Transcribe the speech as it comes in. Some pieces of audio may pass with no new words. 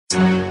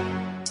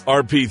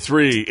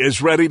RP3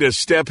 is ready to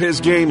step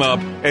his game up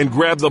and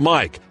grab the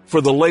mic for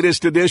the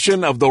latest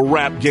edition of the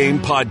Rap Game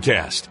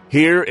Podcast.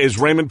 Here is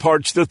Raymond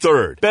Parch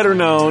III, better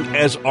known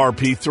as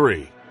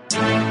RP3.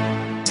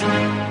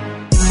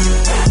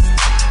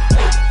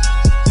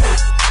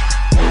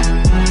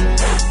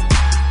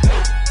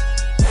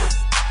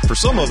 For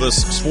some of us,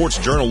 sports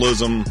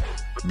journalism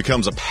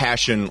becomes a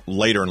passion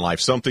later in life,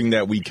 something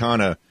that we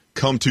kind of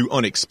come to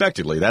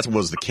unexpectedly. That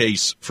was the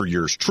case for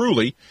yours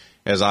truly,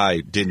 as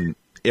I didn't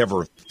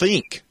ever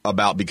think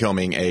about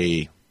becoming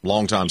a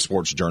longtime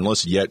sports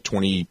journalist, yet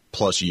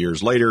 20-plus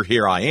years later,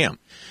 here I am.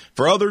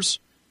 For others,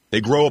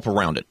 they grow up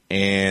around it,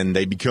 and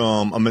they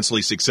become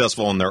immensely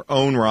successful in their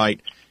own right,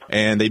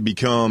 and they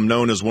become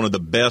known as one of the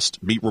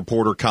best beat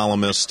reporter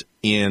columnists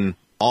in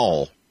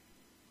all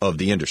of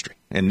the industry.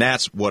 And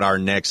that's what our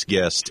next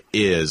guest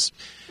is.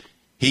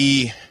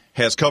 He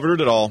has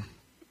covered it all,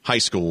 high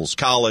schools,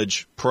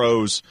 college,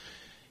 pros.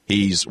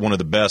 He's one of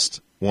the best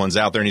ones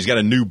out there, and he's got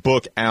a new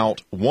book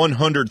out,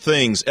 100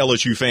 Things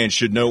LSU Fans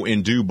Should Know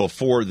and Do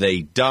Before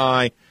They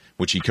Die,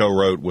 which he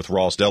co-wrote with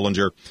Ross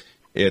Dellinger.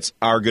 It's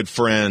our good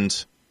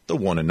friend, the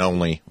one and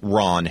only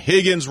Ron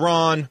Higgins.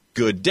 Ron,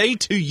 good day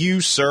to you,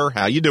 sir.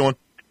 How you doing?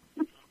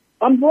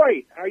 I'm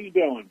great. How are you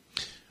doing?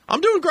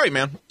 I'm doing great,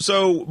 man.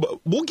 So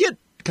we'll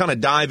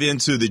dive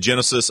into the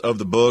genesis of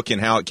the book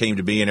and how it came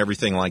to be and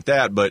everything like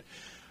that. But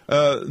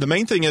the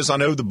main thing is I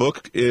know the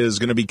book is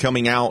going to be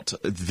coming out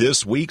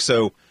this week.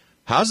 So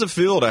how does it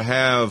feel to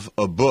have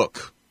a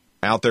book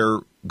out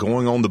there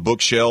going on the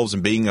bookshelves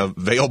and being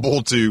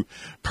available to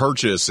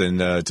purchase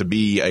and to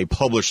be a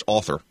published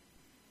author?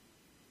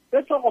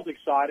 That's always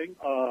exciting.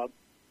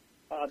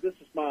 This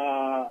is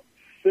my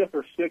fifth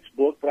or sixth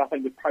book, but I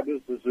think that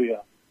probably this is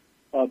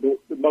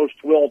the most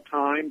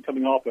well-timed,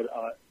 coming off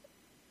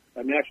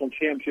a national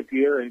championship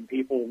year, and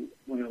people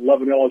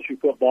loving LSU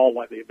football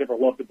like they've never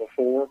loved it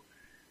before,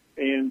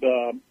 and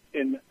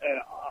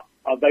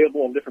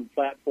available on different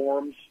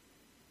platforms.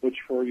 Which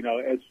for as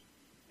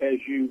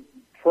you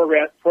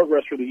progress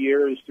through the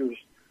years,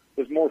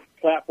 there's more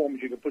platforms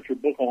you can put your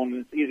book on,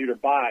 and it's easier to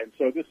buy. And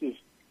so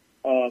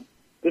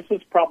this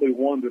is probably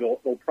one that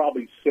will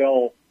probably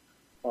sell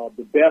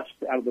the best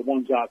out of the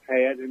ones I've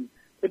had, and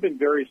there've been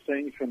various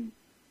things from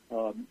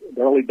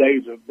the early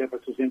days of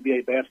Memphis's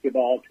NBA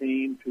basketball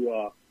team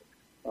to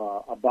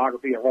a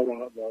biography I wrote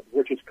on the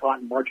richest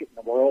cotton merchant in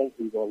the world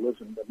who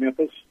lives in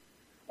Memphis.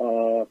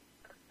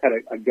 Had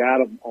a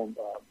guide on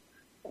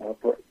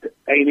for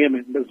A&M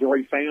and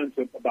Missouri fans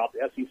about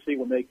the SEC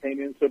when they came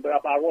in. So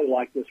I really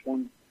like this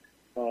one.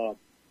 I'm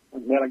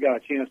glad I got a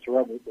chance to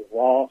write with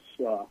Ross.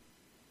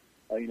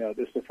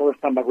 This is the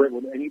first time I've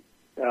written with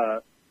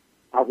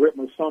I've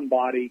written with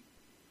somebody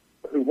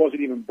who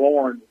wasn't even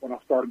born when I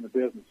started the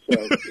business. So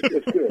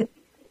it's good.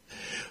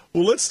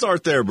 Well, let's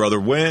start there,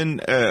 brother. When,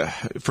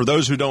 for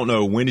those who don't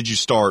know, when did you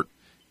start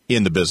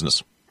in the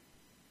business?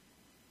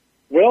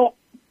 Well,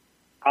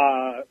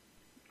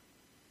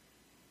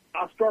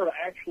 I started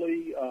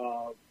actually,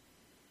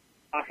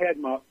 I had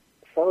my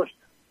first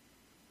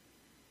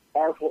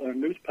article in a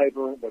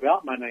newspaper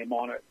without my name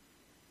on it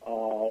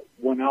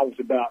when I was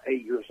about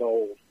 8 years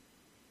old.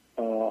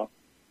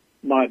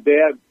 My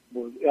dad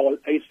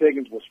Ace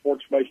Higgins was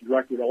sports information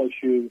director at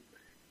LSU.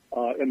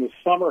 In the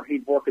summer,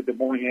 he'd work at the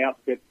Morning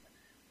Advocate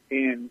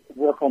and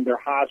work on their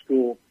high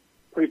school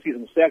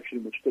preseason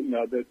section, which,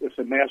 it's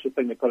a massive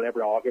thing they put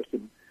every August,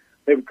 and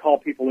they would call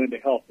people in to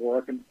help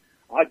work. And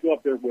I'd go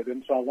up there with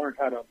him, so I learned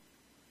how to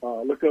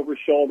look over his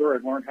shoulder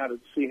and learn how to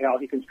see how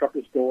he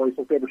constructed stories,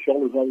 look over his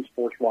shoulders of other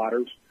sports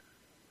writers.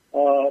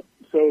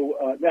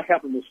 So that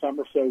happened this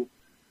summer. So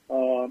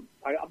I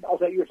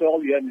was 8 years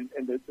old, and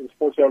the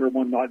sports editor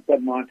one night,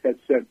 Bud Montez,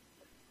 said,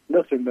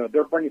 listen,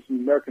 they're bringing some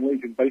American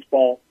Legion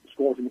baseball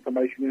scores and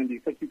information in. Do you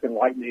think you can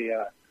write me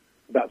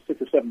about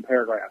 6 or 7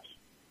 paragraphs?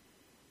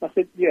 I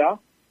said, yeah.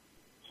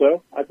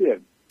 So I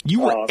did.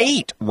 You were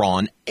 8,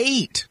 Ron,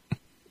 8.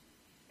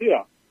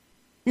 Yeah.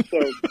 So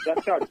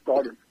that's how it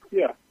started.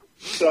 Yeah.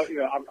 So,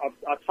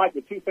 I type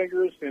with 2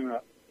 fingers and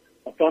a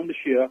thumb to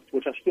shift,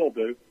 which I still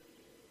do.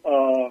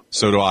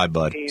 So do I,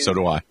 bud. So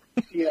do I.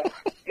 Yeah.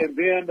 And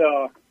then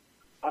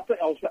I think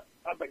I was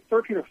like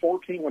 13 or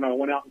 14 when I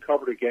went out and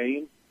covered a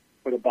game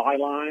for the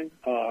byline.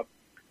 For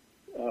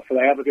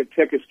the Advocate,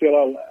 Ted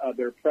Castillo,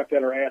 their prep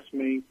editor, asked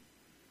me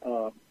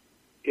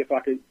if I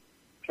could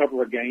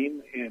cover a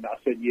game, and I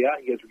said, yeah.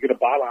 He goes, we get a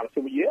byline. I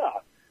said, well, yeah.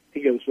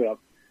 He goes,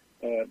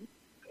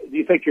 do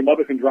you think your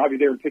mother can drive you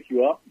there and pick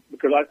you up?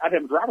 Because I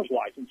didn't have a driver's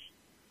license.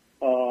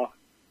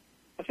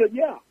 I said,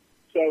 yeah.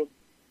 So,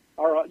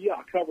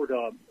 I covered,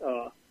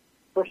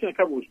 first thing I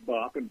covered was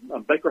Buck, and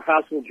Baker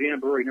High School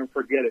Jamboree, never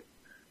forget it,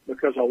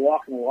 because I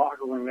walked in the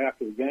locker room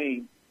after the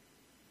game,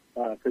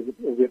 because it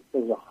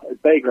was a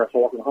Baker, I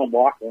walked in the home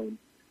locker room,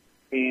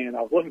 and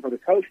I was looking for the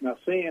coach, and I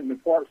see him, and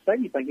before I could say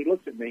anything, he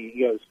looks at me, and he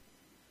goes,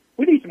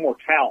 we need some more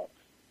towels.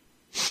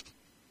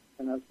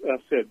 And I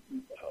said,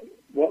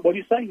 what do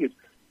you say? He goes,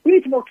 we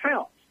need some more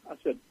towels. I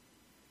said,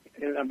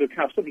 and I'm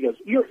kind of stuck. He goes,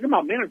 you're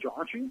my manager,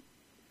 aren't you?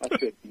 I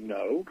said,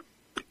 no.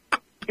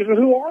 He goes, well,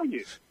 who are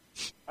you?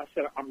 I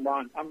said, I'm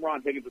Ron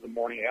Higgins of the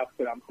Morning App. I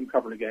said, I'm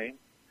covering the game.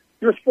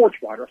 You're a sports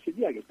writer. I said,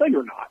 yeah. He goes, no,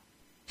 you're not.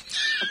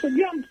 I said,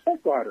 yeah, I'm a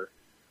sports writer.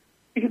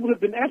 He said, well,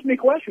 then ask me a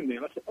question then.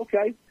 I said,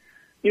 okay.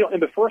 You know, in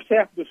the first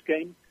half of this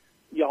game,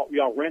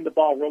 y'all ran the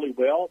ball really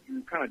well. You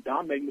were kind of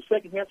dominating. The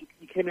second half,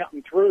 you came out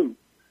and threw.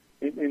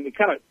 And it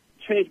kind of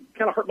changed,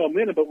 kind of hurt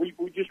momentum, but we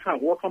just trying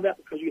to work on that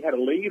because you had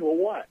a lead or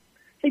what?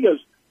 He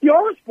goes, you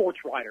are a sports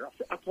writer. I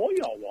said, I told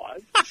you I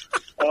was.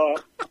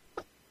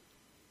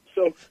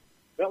 So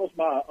that was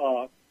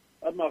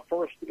my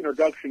first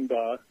introduction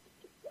to,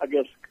 I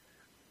guess,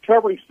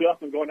 covering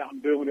stuff and going out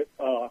and doing it.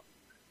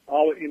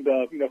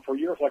 For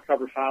years I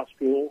covered high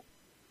school.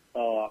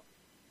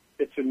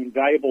 It's an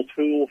invaluable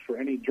tool for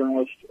any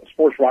journalist,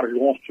 sports writer who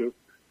wants to,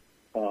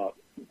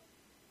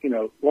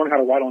 learn how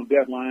to write on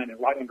deadline and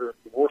write under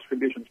the worst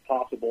conditions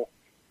possible.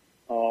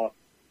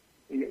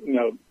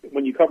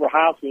 When you cover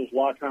high schools, a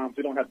lot of times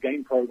they don't have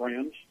game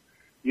programs.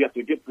 You have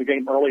to get to the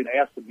game early and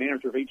ask the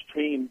manager of each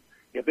team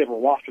if they have a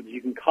roster that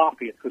you can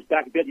copy it. Because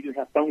back then you didn't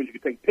have phones, you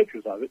could take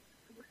pictures of it.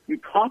 You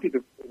copy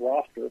the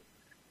roster,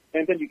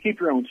 and then you keep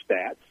your own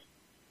stats.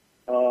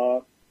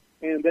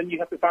 And then you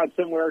have to find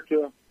somewhere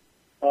to,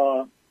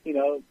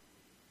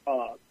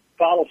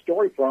 file a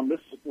story from. This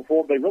is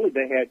before they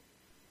had,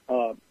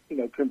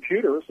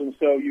 computers, and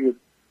so you would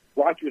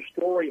write your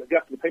story,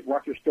 get to the paper,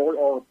 write your story,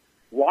 or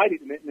write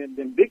it and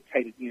then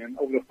dictate it in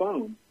over the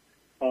phone.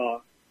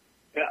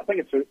 And I think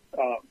it's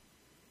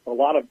a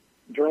lot of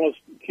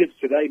kids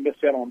today miss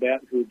out on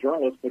that who are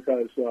journalists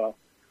because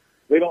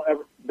they don't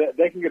ever,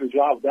 they can get a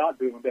job without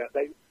doing that.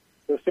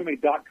 There's so many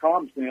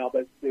 .coms now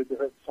that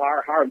they're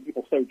hiring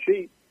people so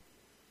cheap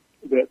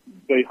that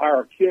they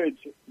hire kids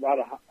out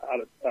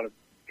of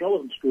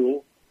journalism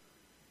school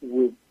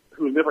who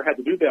never had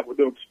to do that with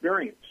no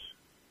experience.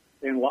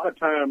 And a lot of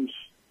times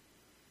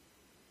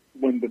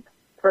when the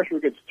pressure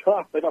gets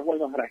tough, they don't really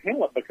know how to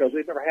handle it because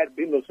they've never had to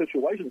be in those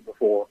situations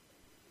before.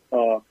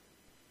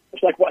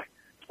 It's like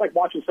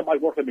watching somebody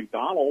work at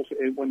McDonald's,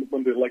 and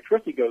when the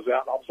electricity goes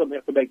out, all of a sudden they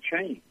have to make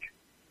change.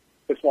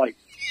 It's like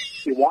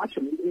you watch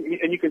them,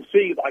 and you can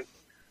see like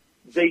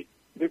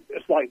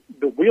it's like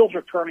the wheels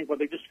are turning, but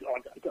they just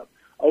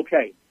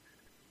okay.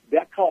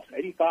 That cost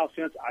 85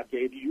 cents. I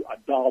gave you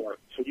 $1,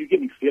 so you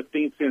give me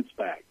 15 cents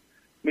back.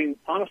 I mean,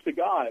 honest to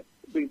God,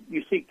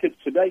 you see kids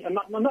today. I'm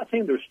not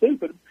saying they're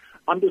stupid.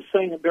 I'm just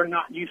saying that they're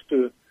not used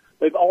to.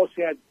 They've always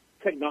had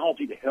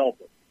technology to help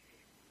them,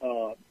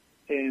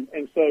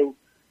 and so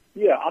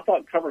yeah, I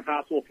thought covering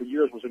high school for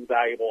years was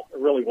invaluable. It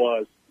really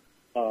was.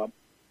 So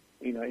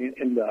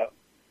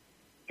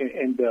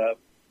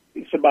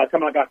by the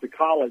time I got to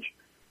college,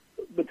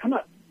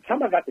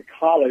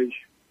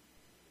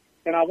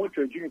 and I went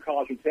to a junior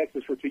college in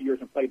Texas for 2 years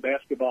and played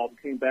basketball and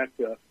came back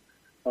to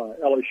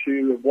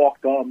LSU and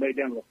walked on, made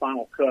down to the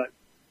final cut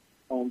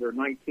on their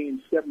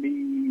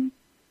 1970, I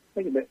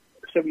think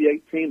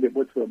 78 team that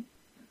went to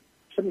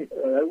I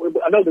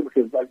know that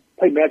because I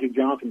played Magic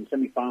Johnson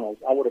in the semifinals.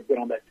 I would have been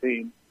on that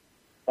team.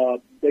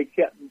 They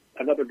kept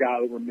another guy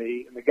over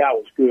me, and the guy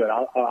was good.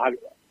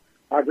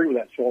 I agree with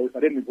that choice. I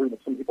didn't agree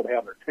with some people to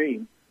have their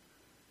team.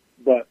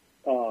 But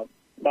by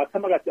the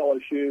time I got to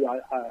LSU,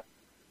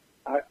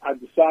 I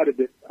decided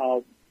that I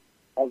was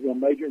going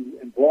to major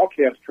in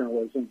broadcast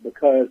journalism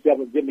because that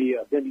would give me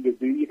a venue to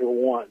do either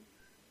one.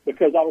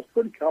 Because I was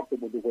pretty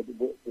comfortable with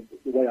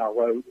the way I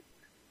wrote.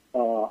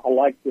 I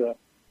liked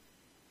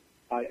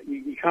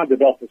you kind of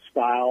develop a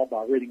style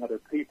by reading other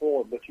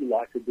people and what you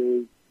like to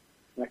do.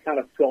 And I kind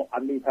of felt I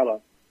knew how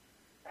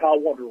I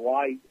wanted to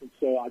write, and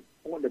so I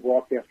went to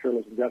broadcast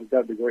journalism,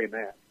 got a degree in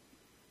that.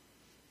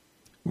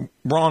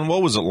 Ron,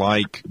 what was it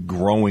like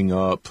growing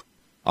up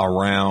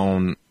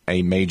around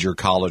a major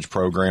college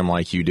program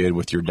like you did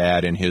with your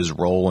dad in his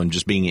role and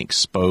just being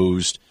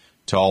exposed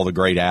to all the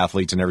great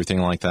athletes and everything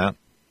like that?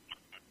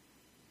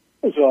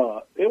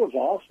 It was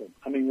awesome.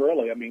 I mean,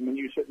 really. I mean, when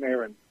you're sitting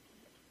there and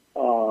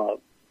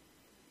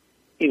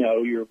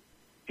you're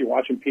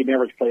watching Pete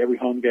Maravich play every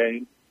home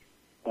game.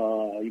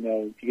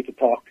 You get to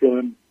talk to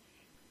him.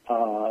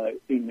 I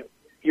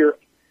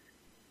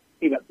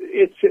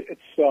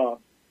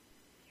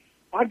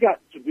got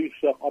to do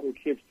stuff other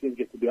kids didn't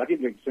get to do. I'll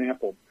give you an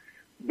example.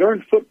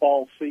 During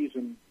football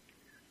season,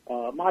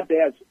 my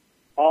dad's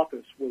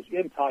office was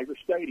in Tiger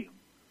Stadium,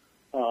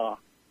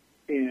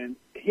 and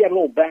he had a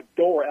little back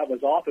door out of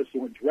his office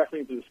that went directly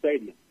into the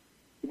stadium.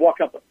 You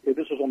walk up.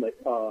 This was on the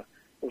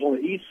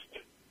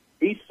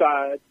east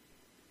side.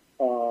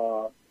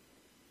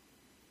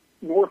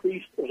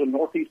 Northeast, it was a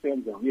northeast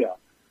end zone,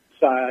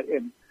 side,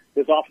 and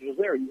his office was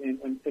there, and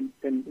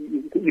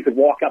you could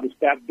walk out this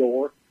back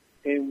door,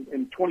 and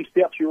in 20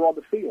 steps you were on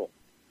the field.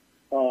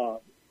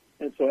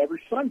 And so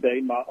every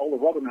Sunday, my older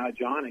brother and I,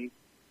 Johnny,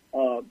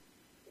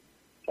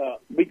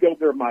 we'd go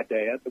there with my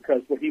dad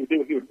because what he would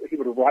do, he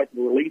would write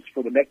the release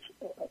for the next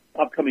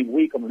upcoming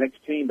week on the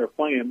next team they're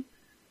playing,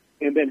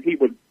 and then he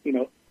would,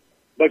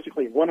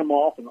 basically run them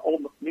off an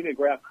old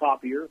mimeograph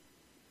copier.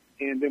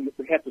 And then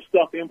we had to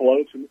stuff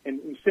envelopes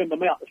and send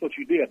them out. That's what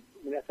you did.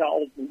 I mean, that's how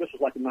old. And this was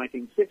like the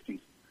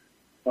 1960s.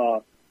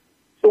 So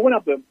I went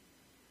up to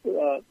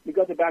we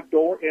got the back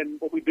door, and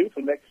what we do for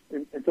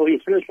until he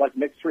was finished, like the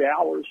next 3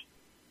 hours.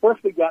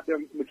 First, we got there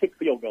and we kicked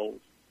field goals.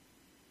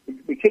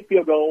 We kicked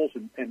field goals,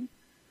 and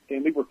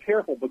we were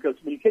careful because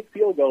when you kick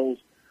field goals,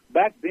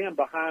 back then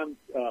behind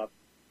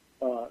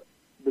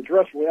the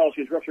dressing room,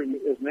 LSU's dressing room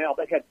is now,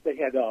 they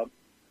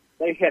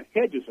had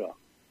hedges up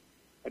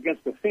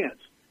against the fence.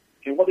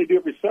 And what they do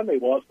every Sunday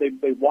was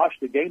they wash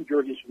the game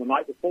jerseys from the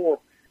night before,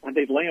 and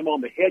they'd lay them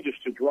on the hedges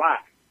to dry.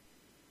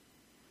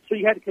 So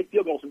you had to kick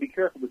field goals and be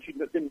careful that you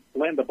didn't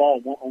land the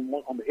ball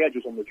on the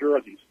hedges on the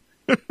jerseys.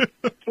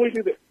 So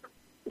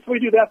we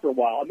do that for a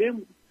while,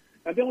 and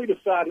then we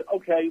decided,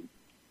 okay,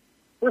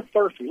 we're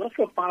thirsty. Let's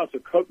go find us a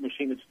Coke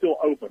machine that's still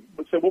open.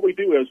 So what we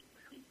do is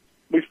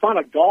we find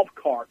a golf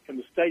cart in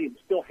the stadium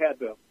that still had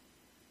the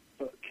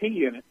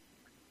key in it,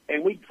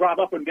 and we drive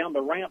up and down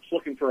the ramps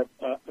looking for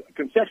a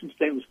concession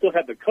stand that still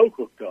had the Coke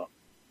hooked up.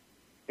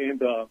 And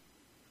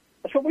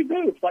that's what we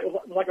do. It's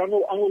like our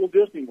little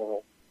Disney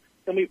World.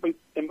 And we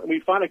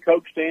find a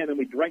Coke stand and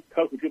we drink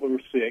Coke when people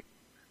were sick.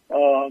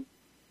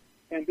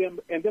 And then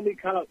we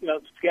kind of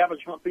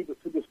scavenge hunt people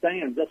through the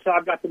stands. That's how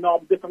I got to know all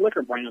the different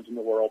liquor brands in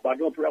the world by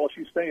going through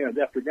LSU stands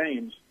after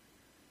games.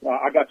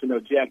 I got to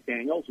know Jack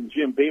Daniels and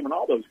Jim Beam and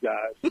all those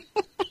guys.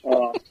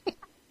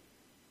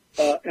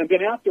 And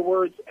then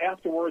afterwards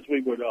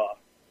we would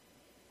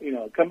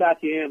come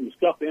back in and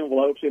stuff the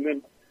envelopes,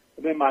 and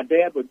then my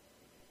dad would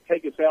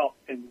take us out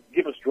and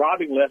give us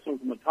driving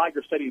lessons in the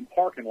Tiger Stadium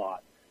parking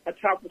lot. That's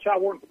how I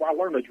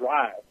learned to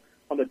drive,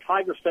 on the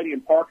Tiger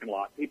Stadium parking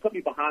lot. He put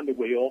me behind the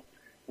wheel,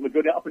 and we'd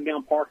go up and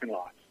down parking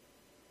lots.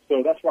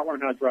 So that's where I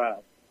learned how to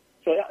drive.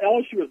 So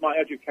LSU was my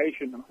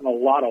education in a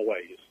lot of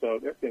ways. So,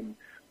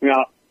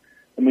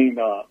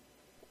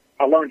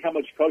 I learned how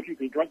much Coke you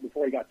could drink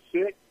before he got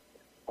sick.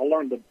 I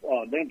learned the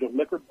names of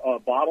liquor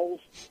bottles.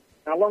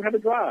 And I learned how to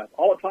drive,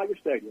 all at Tiger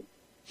Stadium.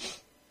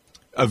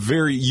 A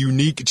very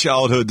unique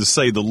childhood, to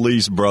say the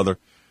least, brother.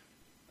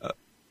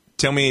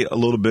 Tell me a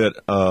little bit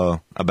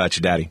about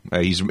your daddy.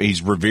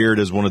 He's revered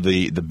as one of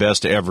the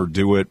best to ever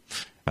do it.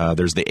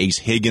 There's the Ace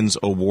Higgins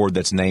Award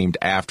that's named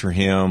after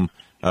him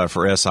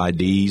for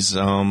SIDs.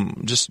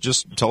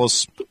 Just tell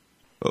us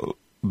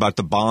about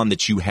the bond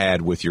that you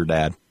had with your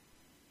dad.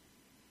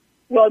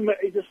 Well,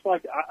 it's just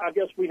like I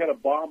guess we had a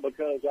bond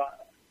because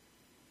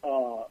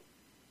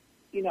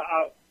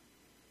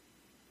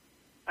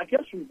I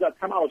guess from the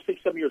time I was 6,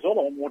 7 years old,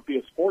 I wanted to be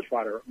a sports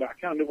writer, but I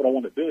kind of knew what I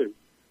wanted to do.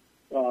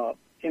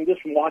 And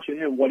just from watching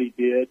him, what he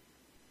did,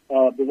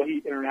 the way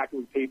he interacted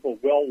with people,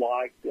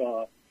 well-liked,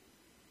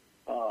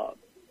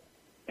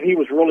 he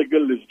was really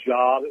good at his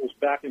job. It was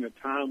back in a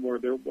time where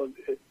there wasn't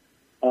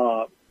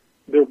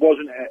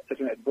as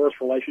an adverse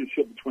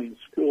relationship between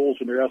schools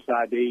and their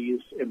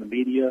SIDs and the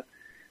media.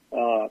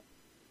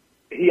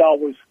 He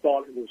always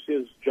thought it was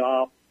his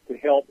job to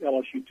help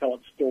LSU tell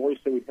its story,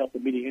 so he'd help the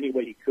media any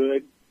way he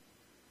could.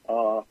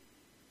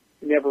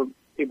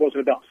 It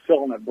wasn't about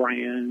selling a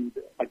brand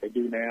like they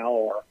do now,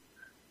 or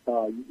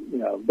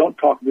don't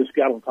talk to this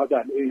guy, don't talk to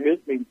that.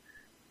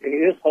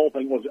 His whole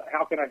thing was,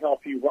 how can I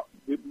help you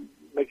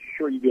make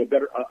sure you do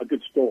a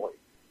good story?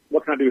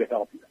 What can I do to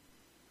help you?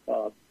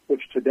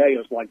 Which today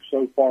is like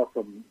so far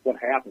from what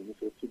happens.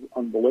 It's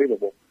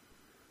unbelievable.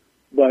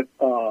 But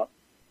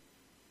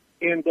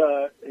and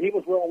he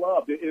was well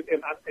loved.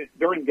 And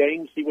during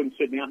games, he wouldn't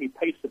sit down. He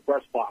paced the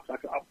press box.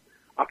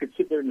 I could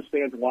sit there in the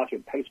stands and watch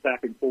him pace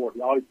back and forth.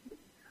 He always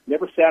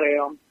never sat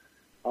down.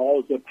 I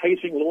was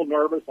pacing, a little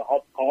nervous. I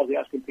was always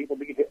asking people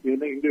to do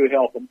anything to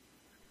help him.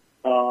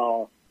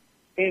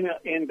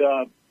 And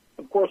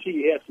of course,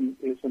 he had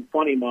some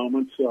funny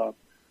moments.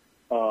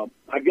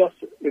 I guess,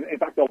 in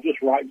fact, I'll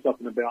just write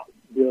something about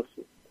this.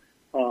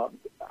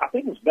 I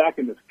think it was back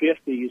in the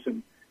 50s,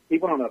 and he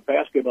went on a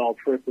basketball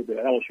trip with the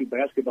LSU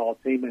basketball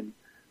team, and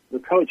the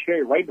coach,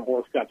 Harry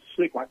Radenhorst, got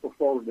sick right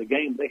before the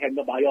game. They had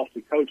nobody else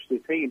to coach the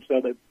team, so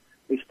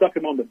they stuck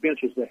him on the bench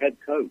as the head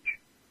coach.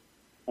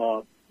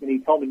 And he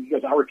told me, he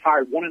goes, I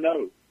retired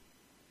 1-0.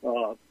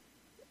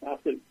 I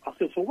said,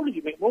 so what did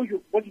you make? What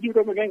did you do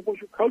during the game? What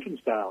was your coaching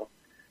style?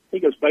 He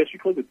goes,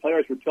 basically, the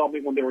players would tell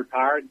me when they were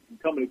tired and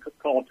tell me to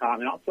call a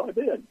timeout, so I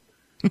did.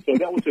 So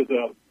that was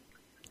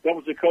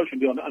the coaching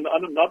deal.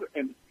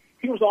 And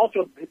he was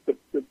also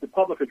the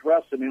public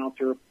address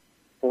announcer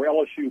for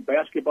LSU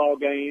basketball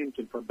games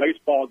and for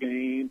baseball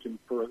games and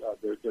for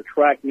the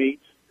track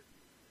meets.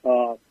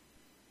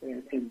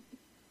 And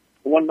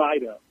one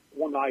night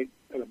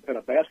at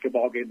a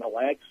basketball game at the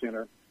Lag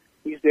Center,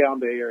 he's down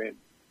there and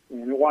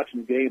we're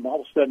watching the game.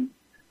 All of a sudden,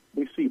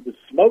 we see the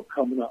smoke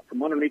coming up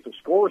from underneath the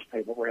scorer's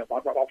table where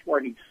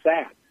he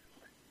sat.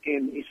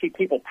 And you see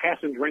people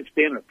passing drinks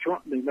down a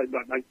trunk,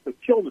 like the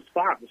killing the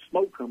fire, the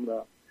smoke coming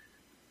up.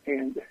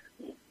 And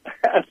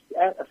I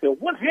said,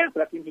 what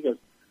happened? He goes,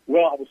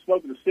 well, I was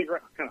smoking a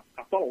cigarette.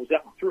 I thought it was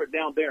out and threw it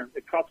down there, and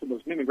it caught some of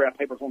those mimeograph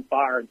papers on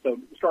fire, and so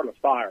it started a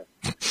fire.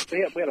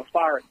 We had a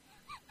fire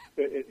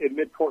at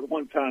midcourt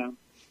one time.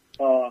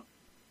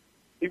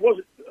 He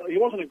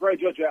wasn't a great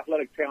judge of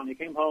athletic talent. He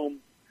came home,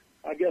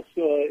 I guess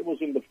it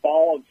was in the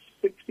fall of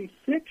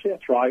 '66.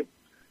 That's right.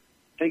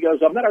 And he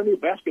goes, I met our new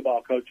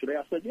basketball coach today.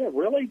 I said, yeah,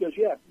 really? He goes,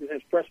 yeah,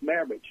 it's Press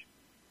Maravich.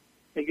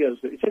 He goes,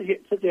 he said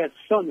he has a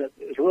son that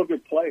is a real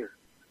good player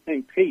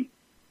named Pete.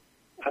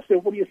 I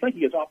said, what do you think?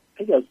 He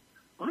goes,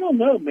 I don't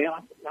know, man.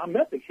 I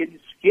met the kid. He's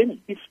skinny.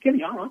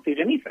 I don't know if he's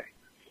anything.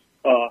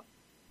 But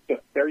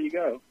there you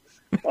go.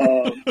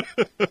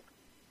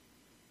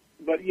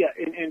 But yeah,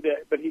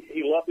 but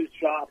he loved his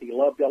job. He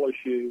loved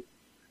LSU.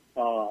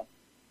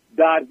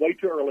 Died way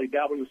too early.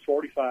 Died when he was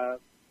 45.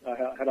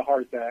 Had a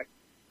heart attack.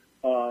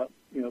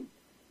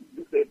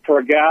 For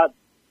a guy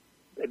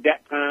at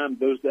that time,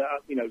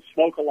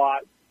 smoke a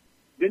lot.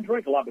 Didn't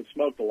drink a lot, but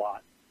smoked a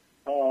lot.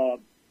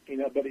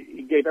 But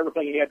he gave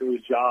everything he had to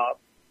his job.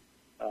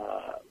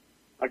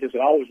 Like I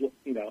said, I always,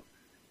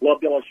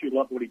 loved LSU,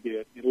 loved what he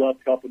did. He loved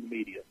helping the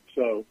media.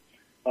 So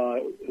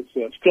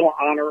it's still an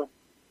honor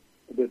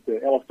that the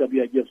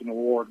LSWA gives an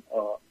award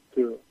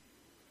to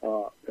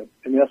an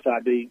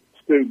SID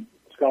student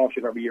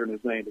scholarship every year in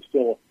his name. It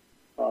still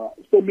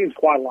means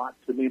quite a lot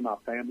to me and my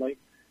family.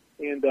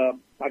 And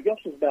I guess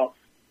it was about,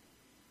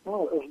 it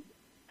was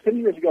 10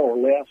 years ago or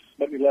less,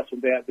 maybe less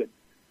than that, that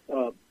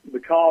the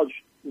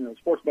college,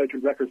 Sports Major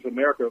Records of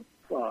America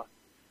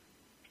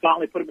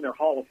finally put him in their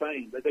Hall of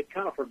Fame. They'd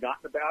kind of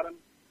forgotten about him.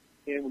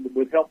 And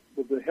with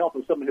the help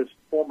of some of his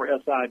former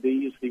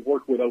SIDs he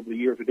worked with over the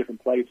years at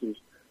different places,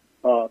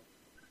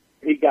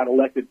 he got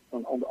elected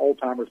on the old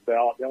timers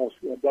ballot. That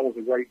was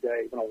a great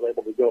day when I was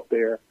able to go up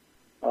there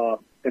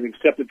and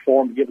accept it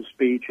for him to give a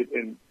speech.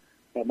 And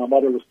my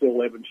mother was still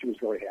living; she was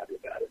very happy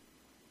about it.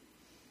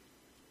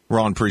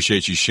 Ron,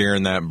 appreciate you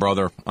sharing that,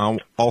 brother. I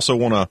also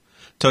want to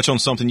touch on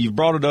something you've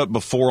brought it up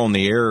before on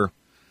the air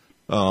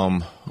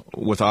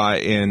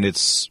and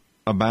it's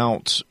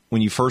about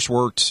when you first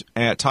worked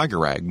at Tiger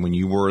Rag, when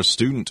you were a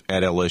student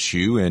at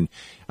LSU, and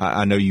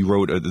I know you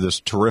wrote this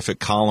terrific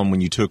column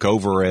when you took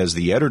over as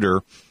the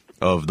editor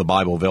of the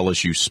Bible of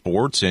LSU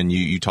Sports, and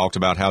you talked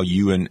about how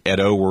you and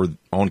Edo were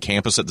on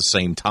campus at the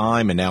same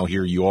time, and now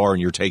here you are,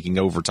 and you're taking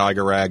over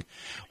Tiger Rag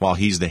while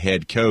he's the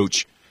head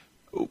coach.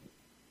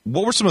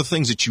 What were some of the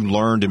things that you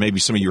learned and maybe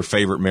some of your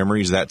favorite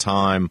memories that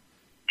time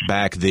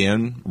back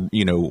then,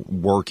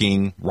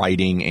 working,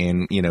 writing,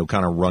 and,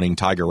 kind of running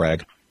Tiger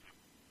Rag?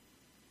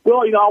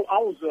 Well, I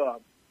was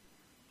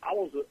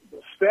a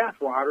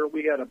staff writer.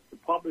 We had a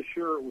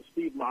publisher with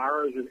Steve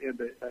Myers and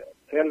the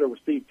editor was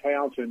Steve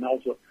Townsend. I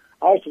was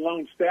a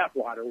lone staff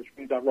writer, which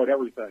means I wrote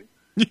everything.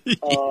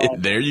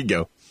 There you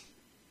go.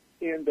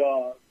 And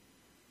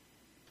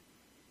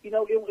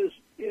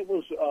it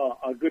was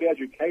a good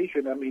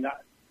education. I mean,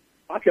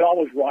 I could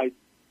always write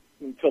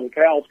until the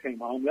cows came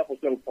home. That was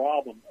no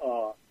problem.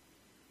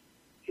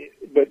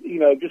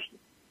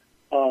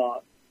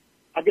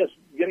 I guess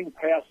getting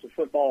past the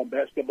football and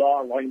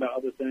basketball and writing about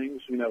other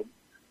things,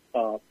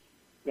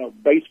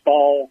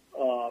 baseball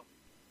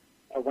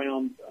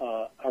around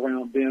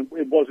then,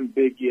 it wasn't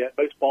big yet.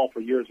 Baseball for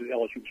years at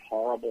LSU was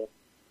horrible.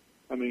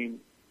 I mean,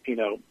 we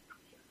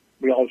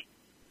always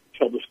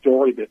tell the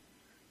story that,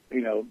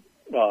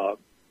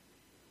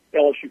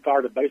 LSU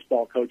fired a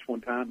baseball coach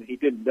one time, and he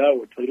didn't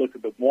know until he looked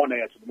at the one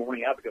ads in the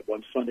Morning Advocate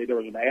one Sunday. There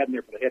was an ad in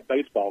there for the head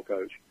baseball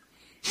coach.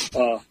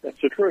 That's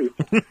the truth.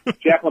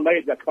 Jack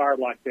LeMay got fired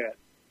like that.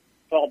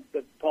 Paul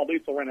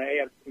Diesel ran an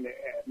ad in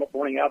the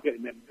Morning Advocate,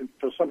 and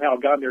somehow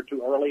got in there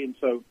too early, and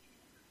so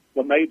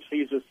LeMay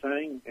sees this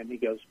thing, and he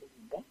goes,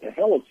 "What the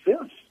hell is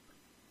this?"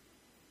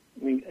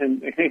 I mean,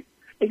 and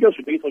he goes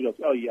to Diesel and goes,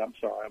 "Oh yeah, I'm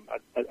sorry,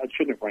 I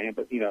shouldn't have ran,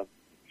 but you're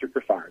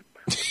fired."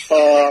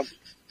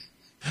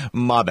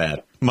 My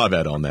bad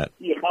on that.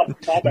 Yeah,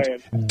 my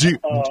bad. Do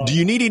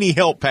you need any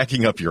help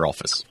packing up your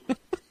office?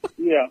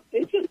 Yeah,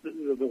 it's just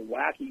the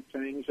wacky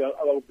things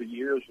over the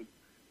years of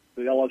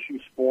the LSU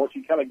sports.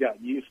 You kind of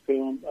got used to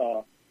them.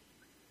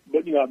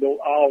 But I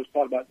always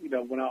thought about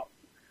when I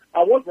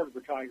was working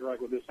for Tiger Rag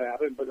when this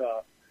happened, but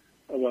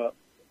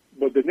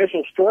the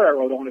initial story I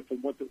wrote on it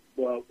was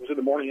in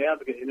the Morning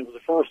Advocate, and it was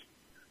the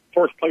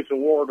first place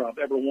award I've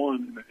ever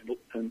won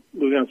in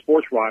Louisiana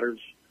Sports Writers.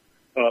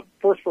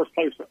 First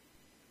place.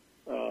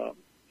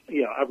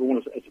 I ever won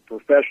as a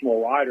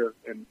professional writer,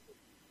 and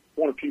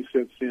won a few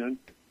since then.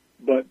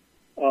 But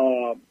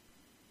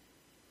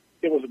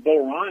it was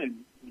Bo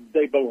Ryan. The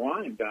day Bo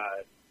Ryan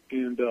died,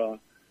 and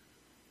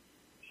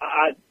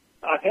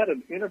I had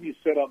an interview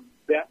set up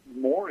that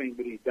morning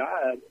that he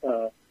died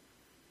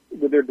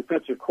with their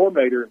defensive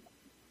coordinator,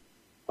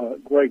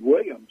 Greg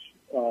Williams,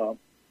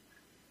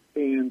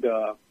 and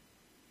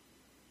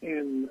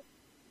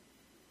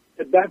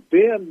back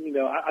then,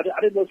 I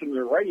didn't listen to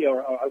the radio.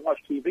 I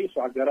watched TV,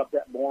 so I got up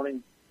that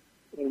morning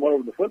and went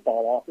over to the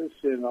football office,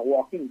 and I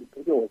walked in, and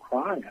people were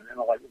crying, and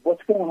I'm like,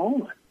 "What's going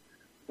on?"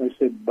 And they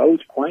said,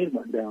 "Bo's plane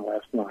went down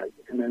last night."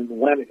 And then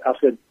Atlantic, I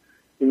said,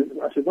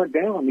 "Went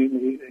down?" I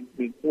mean,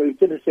 he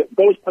said,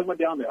 "Bo's plane went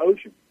down the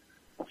ocean."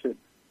 I said,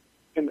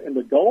 "In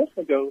the Gulf?"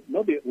 I go,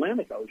 "No, the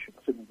Atlantic Ocean."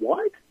 I said,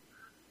 "What?"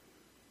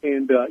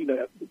 And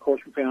of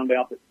course, we found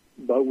out that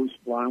Bo's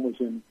line was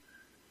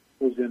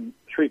in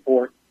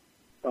Shreveport,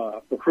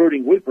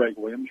 recruiting with Greg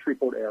Williams,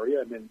 Shreveport area,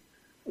 and then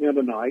in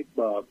the night,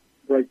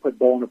 Greg put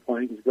Bo on the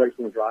plane because Greg's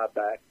going to drive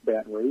back to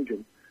Baton Rouge.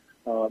 And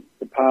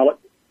the pilot,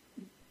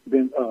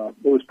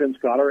 Louis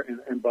Benscotter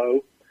and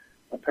Bo,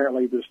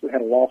 apparently just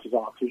had a loss of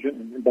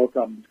oxygen, and both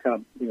of them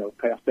kind of,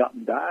 passed out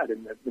and died.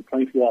 And the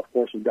plane flew off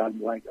course and died in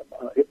the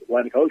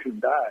Atlantic Ocean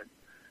and died.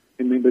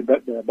 And then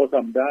both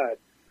of them died.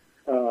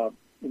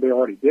 They're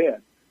already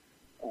dead.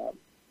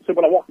 So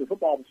when I walked in the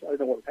football office, I didn't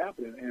know what was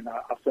happening, and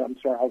I said, "I'm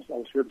sorry, I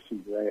was here to see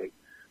Greg."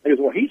 He goes,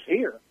 "Well, he's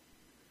here."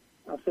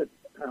 I said,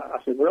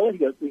 "Really?" He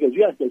goes,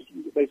 "Yeah."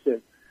 They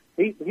said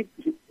he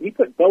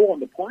put Bo on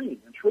the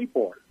plane in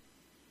Shreveport.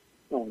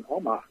 Oh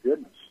my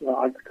goodness!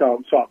 So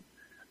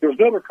there was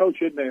no other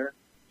coach in there,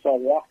 so I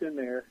walked in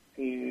there,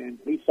 and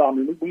he saw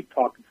me. We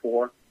talked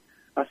before.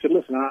 I said,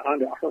 "Listen, I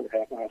heard what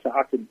happened." I said,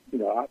 "I could, if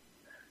you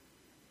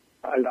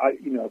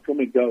want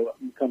me to go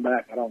and come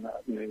back, I don't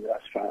know.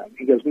 That's fine."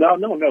 He goes, No,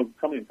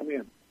 come in.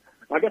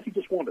 I guess he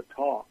just wanted to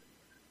talk.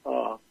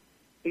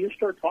 He just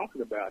started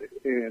talking about it,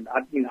 and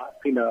I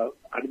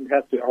didn't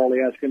have to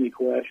hardly ask any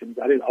questions.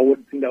 I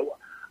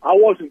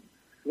wasn't.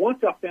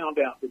 Once I found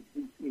out that,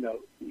 you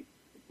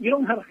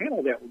don't know how to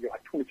handle that when you're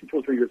like 22,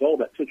 23 years old,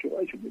 that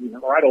situation,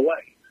 right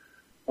away.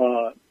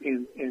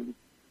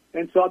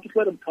 And so I just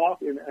let him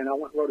talk, and I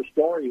went and wrote a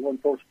story. He won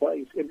first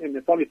place. And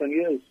the funny thing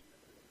is,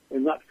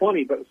 and not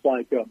funny, but it's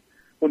like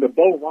when the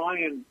Bo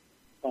Ryan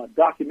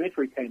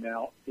documentary came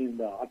out,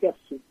 I guess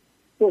it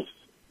was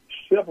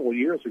several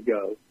years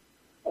ago,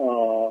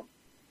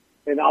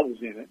 and I was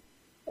in it.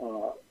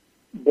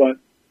 But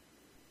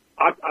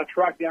I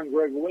tracked down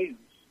Greg Williams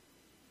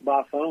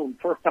by phone.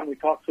 First time we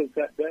talked since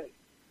that day.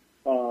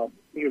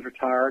 He was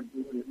retired,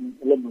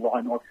 lived in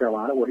Raleigh, North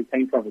Carolina, where he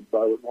came from with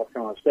Bo at North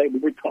Carolina State.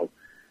 But we talked,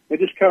 and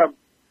just kind of,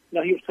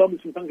 he was telling me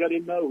some things I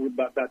didn't know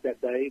about that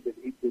day that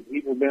he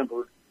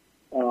remembered.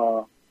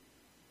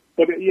 But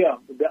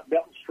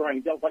that was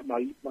strange. That was like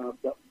my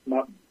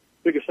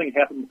biggest thing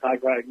happened with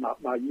Tiger Rag,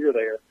 my year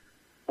there.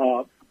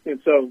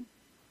 And so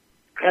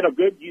I had a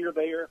good year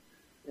there,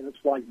 and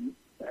it's like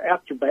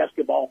after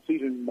basketball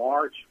season in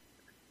March,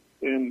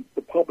 and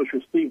the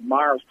publisher, Steve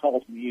Myers,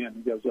 calls me in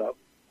and goes,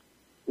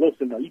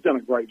 "Listen, you've done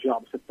a great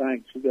job." I said,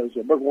 "Thanks." He goes,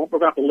 we're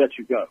about to let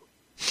you go."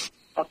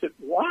 I said,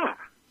 "Why?"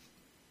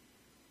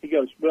 He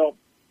goes, "Well,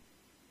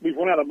 we've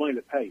run out of money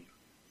to pay you."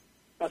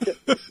 I said,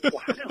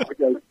 "Wow."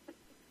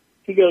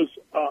 He goes,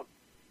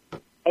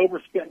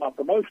 overspent my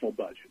promotional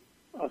budget.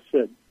 I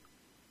said,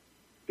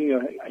 he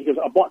goes,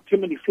 "I bought too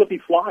many flippy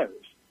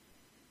flyers."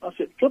 I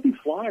said, "Flippy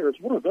flyers?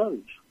 What are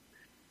those?"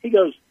 He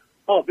goes,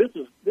 "Oh, this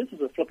is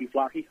a flippy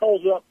flyer." He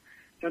holds up,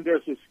 and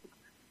there's this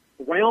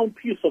round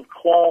piece of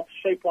cloth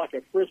shaped like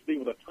a Frisbee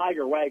with a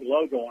Tiger Rag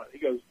logo on it. He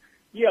goes,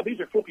 "Yeah, these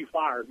are flippy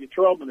flyers. You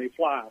throw them and they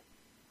fly."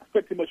 I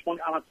spent too much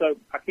money on it, so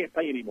I can't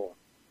pay anymore.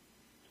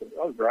 So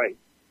that was great.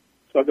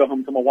 So I go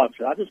home to my wife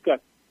and say,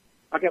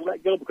 I got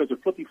let go because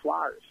of flippy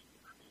flyers.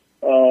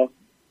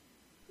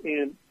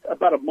 And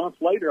about a month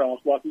later, I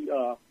was lucky.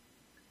 The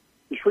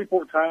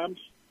Shreveport Times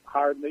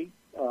hired me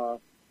full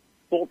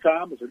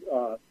time as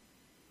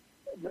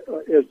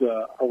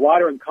a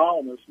writer and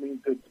columnist. I mean,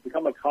 to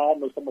become a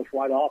columnist almost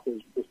right off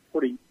was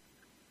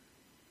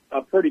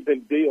a pretty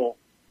big deal.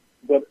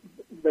 But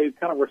they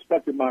kind of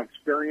respected my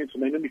experience,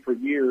 and they knew me for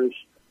years.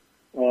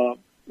 And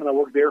I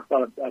worked there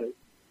for about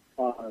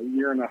a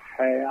year and a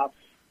half.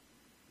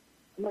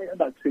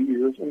 About 2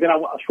 years, and then I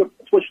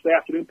switched to the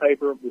afternoon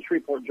paper, the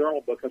Shreveport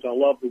Journal, because I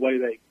loved the way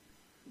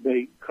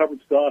they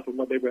covered stuff and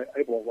what they were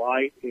able to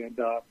write. And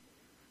I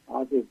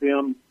was with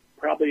them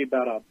probably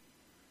about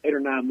 8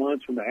 or 9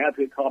 months when the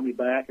Advocate called me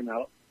back, and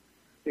the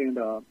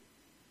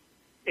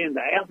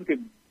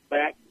Advocate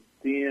back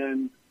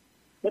then,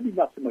 maybe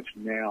not so much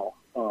now.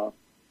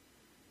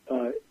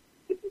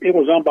 It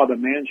was owned by the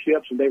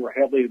Manships, and they were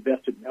heavily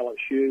invested in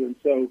LSU, and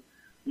so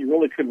you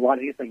really couldn't write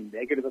anything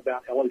negative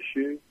about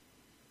LSU.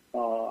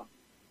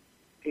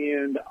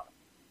 And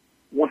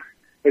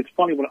it's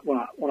funny when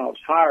I was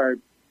hired,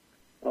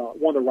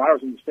 one of the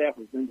writers on the staff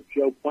was named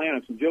Joe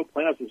Planis, and Joe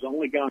Planis was the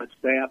only guy on the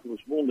staff who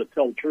was willing to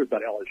tell the truth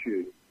about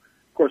LSU.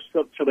 Of course,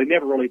 so they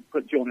never really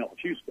put Joe on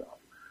LSU stuff.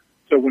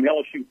 So when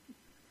LSU,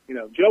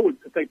 Joe would,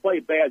 if they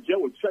played bad, Joe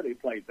would say they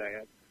played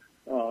bad.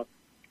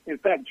 In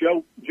fact,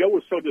 Joe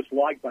was so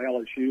disliked by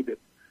LSU that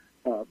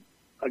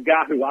a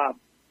guy who I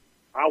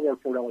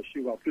worked for at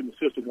LSU, I was student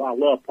assistant, who I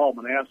love, Paul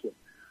Manasseh.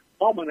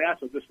 Paul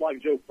Manasseh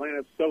disliked Joe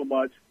Planis so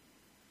much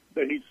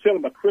that he sent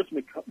him a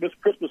Christmas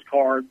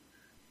card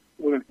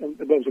with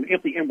it was an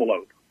empty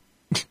envelope.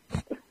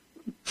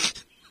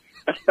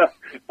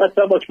 That's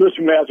how much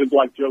Mr. Manasseh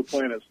liked Joe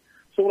Planis.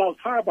 So when I was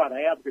hired by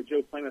the Advocate,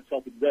 Joe Planis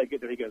told me today,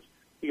 get there, he goes,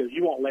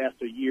 "You won't last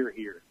a year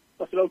here."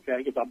 I said, "Okay."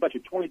 He goes, "I'll bet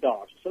you $20."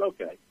 I said,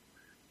 "Okay."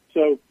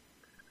 So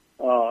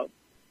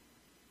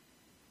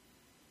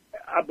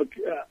I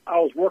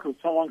was working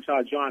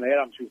alongside John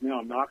Adams, who's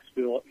now in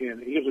Knoxville,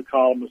 and he was a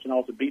columnist, and I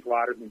was a beat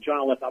writer. And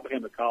John left, I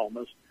became a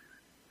columnist.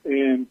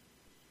 And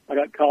I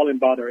got called in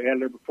by their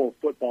editor before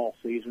football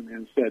season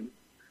and said,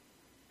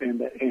 and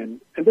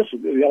this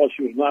is, the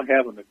LSU was not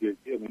having a good,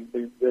 I mean,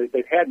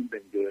 they hadn't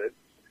been good.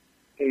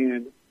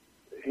 And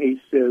he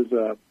says,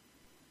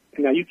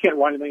 "Now you can't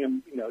write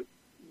anything,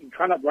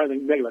 try not to write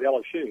anything negative about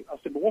LSU. I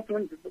said, but what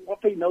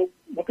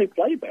they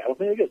play bad? What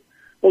they get?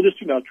 Well, just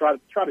try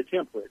to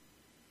temper it.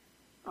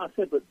 I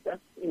said, but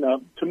that's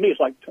to me it's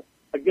like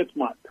against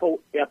my whole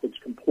ethics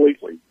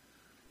completely.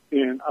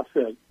 And I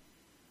said,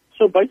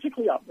 so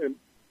basically, I'll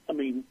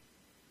kind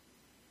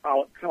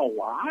of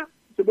lie. I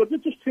said, well,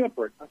 just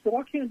temper it. I said,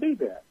 well, I can't do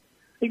that.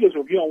 He goes,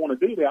 well, if you don't want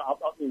to do that,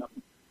 I'll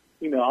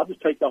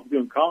just take off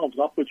doing columns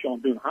and I'll put you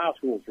on doing high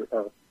schools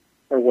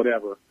or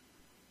whatever.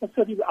 I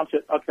said,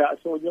 okay.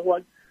 So you know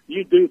what?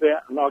 You do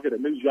that, and I'll get a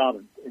new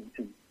job,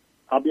 and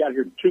I'll be out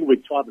here in 2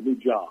 weeks. So I'll have a new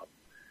job.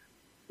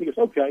 He goes,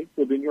 okay.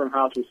 Well, then you're in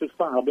high school. So it's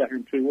fine. I'll be out here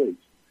in 2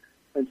 weeks.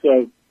 And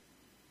so,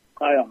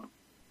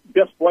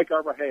 best break I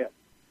ever had,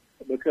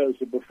 because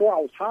before I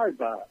was hired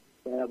by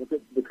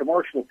the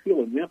Commercial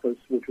Appeal in Memphis,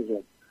 which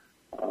was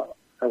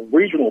a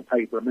regional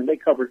paper. I mean, they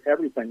covered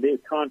everything. They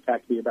had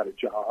contacted me about a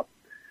job,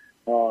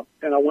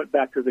 and I went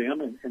back to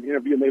them and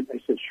interviewed them. They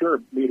said,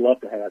 sure, we'd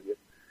love to have you.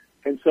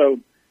 And so,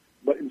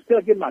 but instead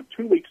of giving my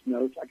 2 weeks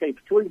notice, I gave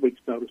 3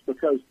 weeks notice,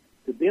 because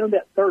at the end of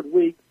that third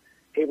week,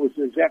 it was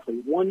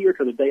exactly 1 year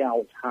to the day I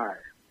was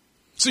hired.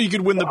 So you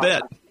could win the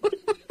bet.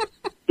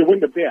 To win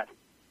the bet.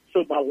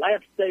 So my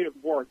last day of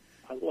work,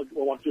 I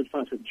walked through the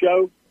phone and said,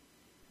 Joe,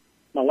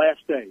 my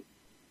last day.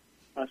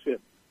 I said,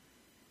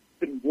 it's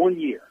been 1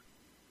 year.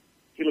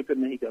 He looked at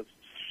me, he goes,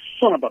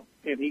 son of a,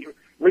 and he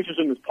reaches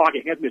in his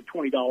pocket, hands me a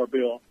 $20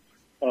 bill,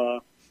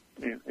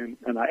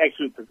 and I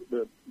exited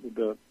the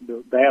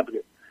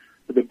Advocate.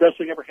 But the best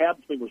thing ever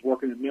happened to me was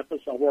working in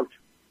Memphis. I worked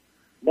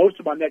most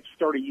of my next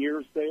 30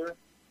 years there.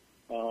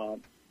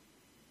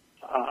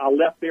 I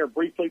left there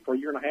briefly for a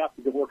year and a half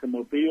to go work in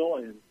Mobile,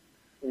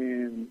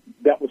 and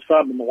that was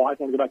fun. And my wife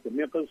wanted to go back to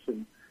Memphis,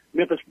 and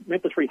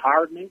Memphis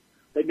rehired me.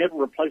 They never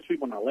replaced me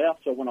when I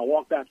left. So when I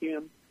walked back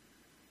in,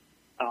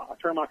 I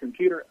turned my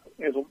computer.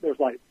 There's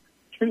like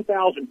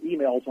 2,000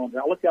 emails on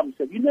there. I looked at them and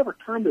said, "You never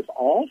turned this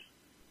off?"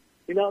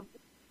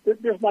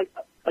 There's like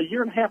a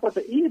year and a half worth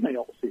of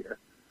emails here.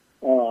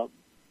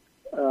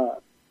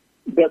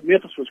 But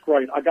Memphis was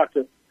great. I got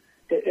to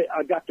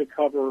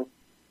cover.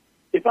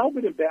 If I've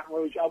been in Baton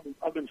Rouge,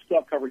 I've been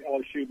stuck covering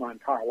LSU my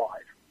entire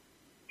life,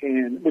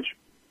 and which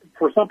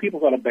for some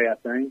people is not a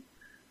bad thing.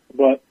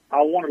 But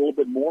I wanted a little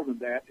bit more than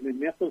that. And in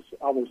Memphis,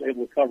 I was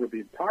able to cover the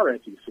entire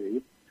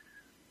SEC.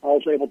 I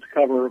was able to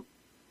cover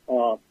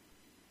more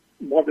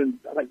than,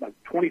 I think, like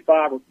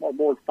 25 or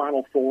more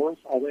Final Fours.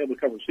 I was able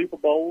to cover Super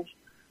Bowls.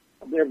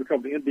 I was able to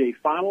cover the NBA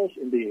Finals,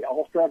 NBA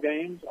All-Star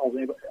Games. I was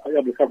able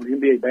to cover the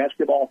NBA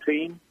basketball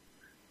team.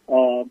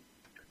 I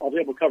was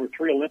able to cover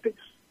 3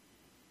 Olympics.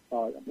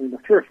 3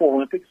 or 4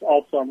 Olympics,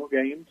 all summer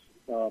games.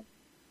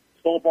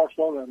 Seoul,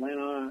 Barcelona,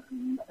 Atlanta,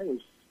 and I think it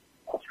was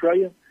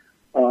Australia.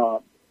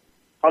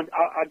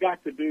 I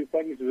got to do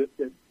things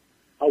that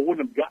I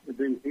wouldn't have gotten to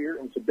do here,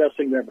 and it's the best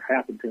thing that ever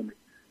happened to me.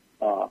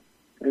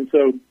 And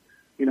so,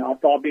 I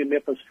thought I'd be in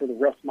Memphis for the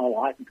rest of my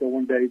life until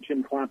one day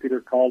Jim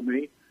Kleinpeter called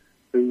me,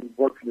 who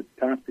worked for the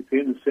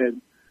Times-Picayune, and said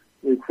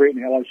we were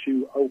creating an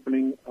LSU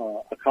opening,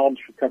 a column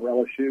to cover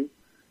LSU.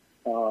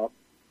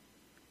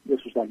 This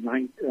was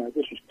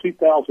this was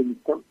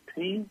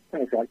 2013. I think it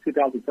was like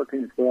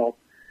 2013 or 12.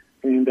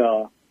 And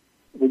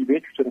would you be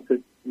interested? I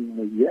said,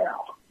 yeah.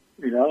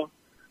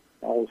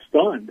 I was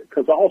stunned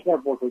because I always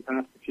wanted to work with the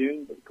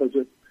Times-Picayune because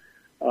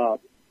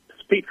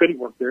Pete Finney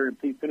worked there, and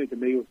Pete Finney to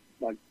me was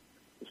like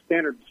the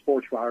standard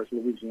sports writers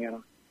in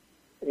Louisiana.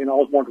 And I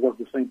always wanted to work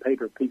with the same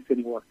paper Pete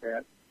Finney worked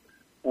at.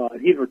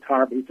 He'd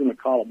retired, but he's doing a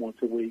column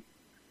once a week.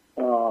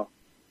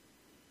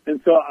 And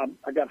so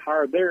I got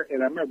hired there,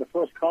 and I remember the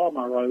first column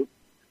I wrote,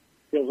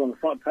 it was on the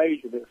front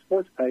page of the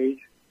sports page,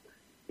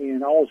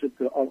 and I was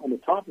on the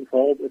top of the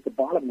fold. At the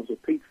bottom was a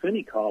Pete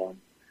Finney column.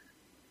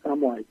 And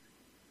I'm like,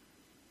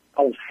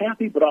 I was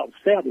happy, but I was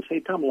sad at the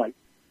same time. I'm like,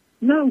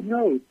 no,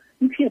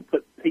 you can't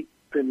put Pete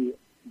Finney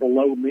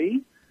below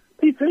me.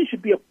 Pete Finney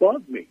should be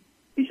above me.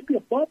 He should be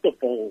above the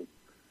fold.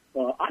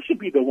 I should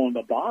be the one on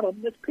the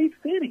bottom. That's Pete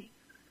Finney.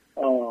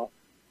 I've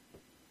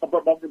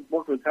been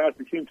working with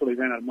Times-Picayune until they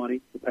ran out of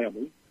money to pay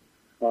me,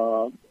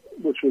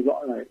 which was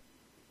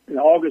in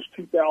August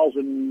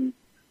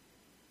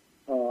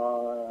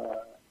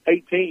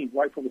 2018,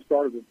 right from the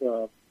start of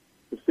the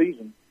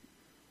season.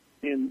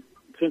 And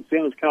since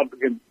then, it's kind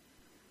of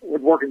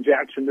would work in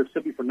Jackson,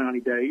 Mississippi for 90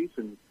 days,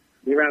 and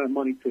they ran out of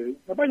money too.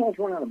 Everybody always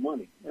run out of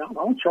money. I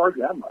don't charge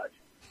that much.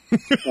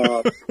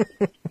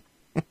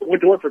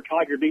 Went to work for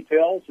Tiger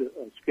Details,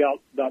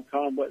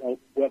 Scout.com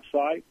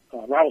website,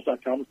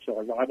 Rivals.com,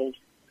 Rivals,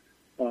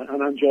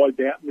 and I enjoyed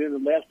that. And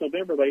then last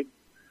November,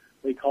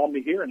 they called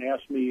me here and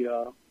asked me,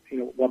 I'll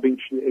be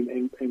interested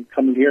in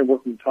coming here and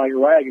working with Tiger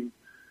Rag. And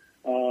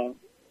I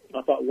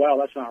thought, wow,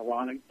 that's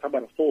ironic. Talk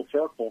about a full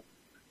circle.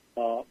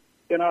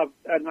 And I've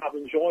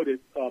enjoyed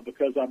it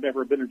because I've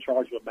never been in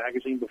charge of a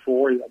magazine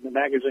before, a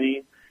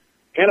magazine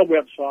and a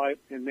website,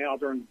 and now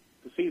during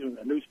the season,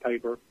 a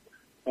newspaper.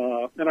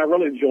 And I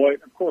really enjoy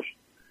it. Of course,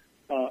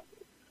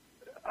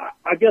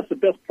 I guess the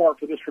best part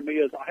for this for me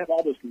is I have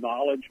all this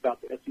knowledge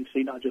about the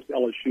SEC, not just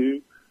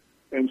LSU.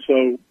 And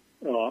so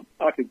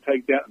I can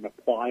take that and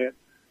apply it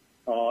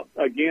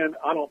Again,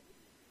 I don't.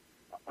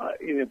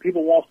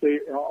 People want to stay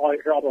here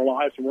all their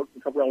lives and work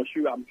and cover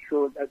LSU. I'm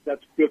sure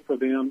that's good for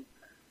them.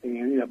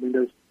 And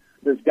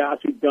there's guys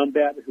who've done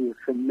that who are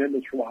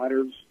tremendous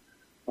writers.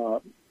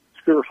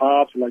 Scooter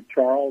Hobbs, like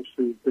Charles,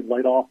 who's been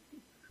laid off,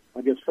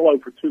 I guess,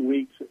 furloughed for 2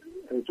 weeks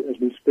as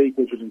we speak,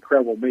 which is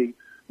incredible to me.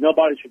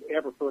 Nobody should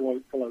ever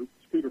furlough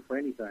Scooter for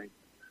anything.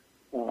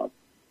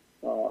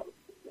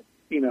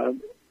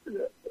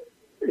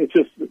 It's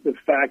just the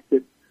fact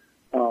that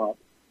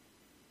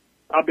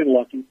I've been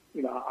lucky.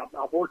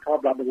 I've worked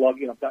hard, but I've been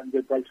lucky, and I've gotten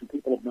good breaks, and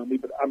people have known me.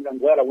 But I'm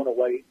glad I went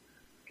away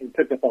and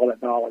picked up all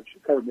that knowledge,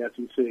 covered the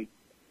SEC,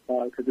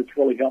 because it's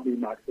really helped me in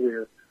my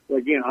career. But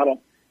again,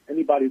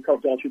 anybody who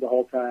covers LSU the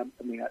whole time,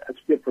 that's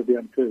good for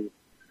them too,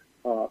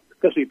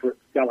 especially for a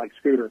guy like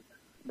Scooter.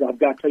 I've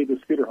got to tell you the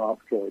Scooter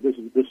Hobbs story. This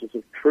is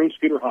a true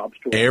Scooter Hobbs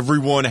story.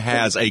 Everyone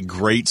has a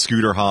great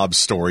Scooter Hobbs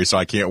story, so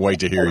I can't wait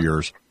to hear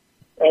yours.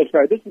 That's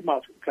right. This is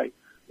my okay.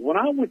 When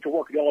I went to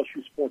work at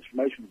LSU Sports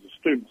Information as a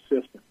student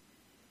assistant,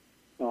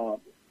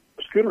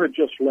 Scooter had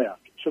just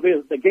left, so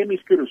they gave me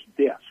Scooter's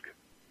desk.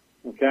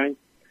 Okay,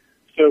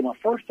 so my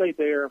first day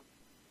there,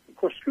 of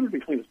course, Scooter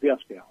didn't clean his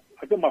desk out.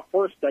 I go my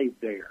first day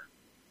there.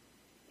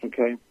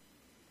 Okay.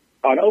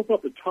 I'd open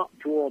up the top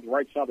drawer on the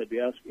right side of the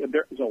desk, and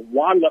there is a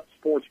wadded-up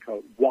sports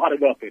coat,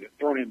 wadded up in it,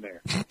 thrown in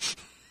there.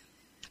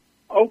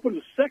 Open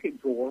the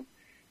second drawer,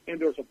 and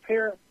there's a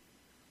pair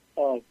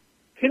of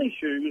tennis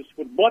shoes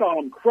with mud on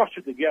them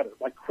crusted together,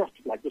 like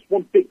this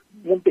one big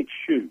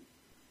shoe.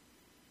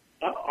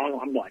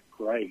 I'm like,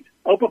 great.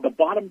 Open up the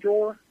bottom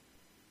drawer,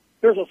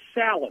 there's a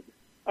salad.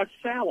 A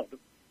salad.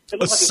 It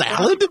looks a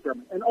salad?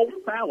 An old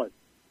salad.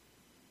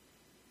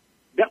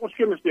 That was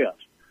Skimmer's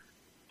desk.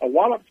 A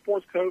wadded-up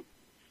sports coat,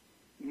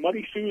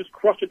 muddy shoes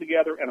crusted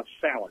together, and a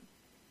salad.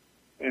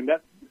 And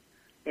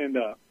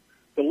the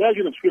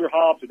legend of Scooter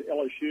Hobbs at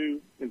LSU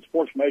in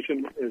sports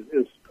information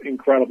is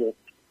incredible.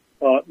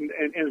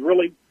 And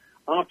really,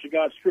 honest to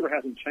God, Scooter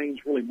hasn't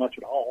changed really much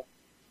at all,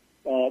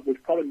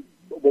 which probably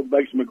what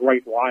makes him a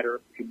great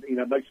writer.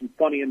 Makes him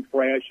funny and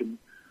fresh, and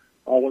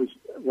always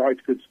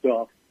writes good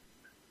stuff.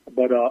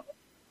 But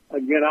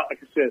again,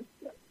 like I said,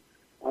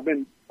 I've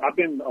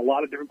been a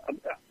lot of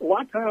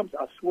times.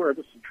 I swear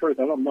this is the truth.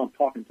 I'm not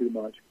talking too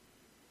much.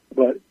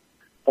 But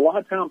a lot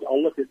of times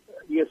I'll look at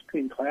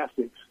ESPN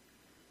Classics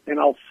and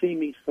I'll see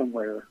me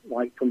somewhere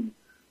like from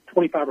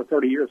 25 or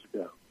 30 years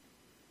ago.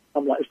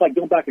 It's like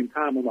going back in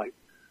time. I'm like,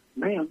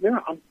 man,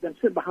 I'm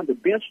sitting behind the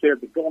bench there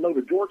at the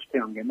Villanova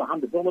Georgetown game,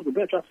 behind the Villanova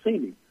bench. I've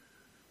seen him.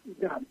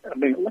 God,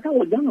 look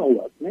how young I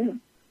was, man.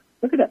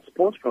 Look at that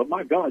sports coat.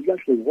 My God, you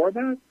actually wore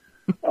that?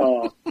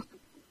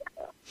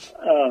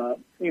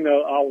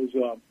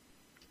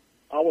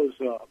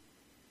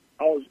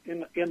 I was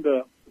in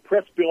the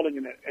press building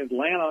in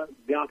Atlanta,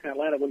 downtown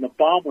Atlanta, when the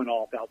bomb went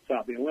off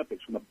outside the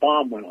Olympics. When the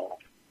bomb went off,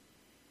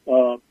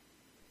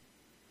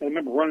 I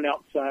remember running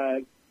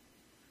outside,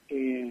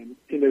 and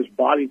there's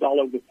bodies all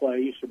over the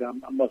place, and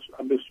I'm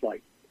just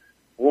like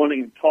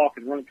running because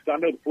I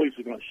know the police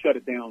are going to shut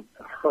it down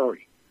in a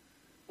hurry.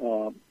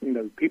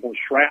 People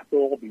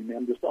shrapnel.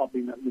 I'm just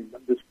talking to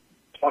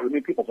as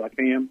many people as I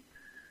can.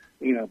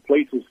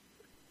 Places,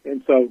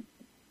 and so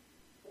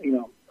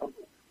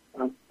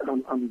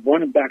I'm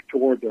running back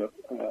toward the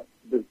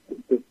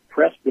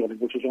press building,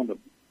 which is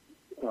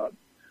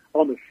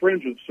on the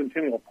fringe of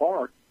Centennial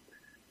Park,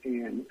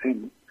 and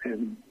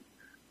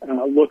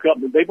I look up,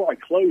 and they've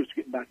already closed to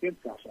get back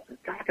inside. So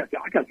I said,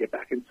 I got to get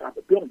back inside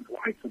the building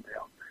right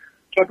somehow.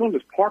 So I go in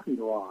this parking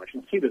garage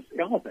and I see this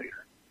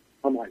elevator.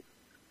 I'm like,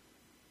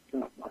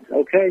 I said,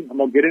 okay, I'm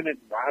gonna get in it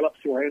and ride up,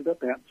 see where I end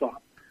up at. So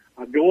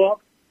I go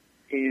up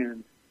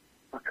and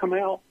I come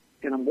out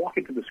and I'm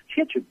walking to this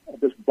kitchen of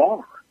this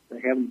bar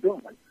they have in the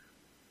building.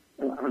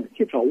 I'm in the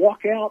kitchen. I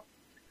walk out,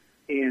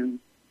 and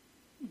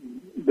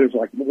there's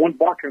like one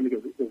bartender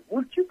that goes,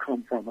 "Where'd you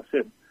come from?" I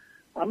said,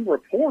 "I'm a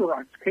reporter.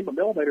 I came up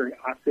the elevator." And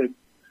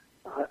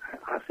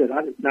I said,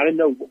 I didn't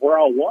know where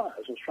I was. I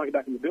was trying to get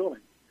back in the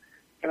building,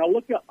 and I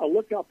look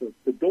out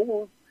the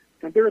door,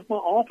 and there's my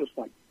office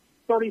like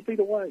 30 feet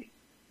away.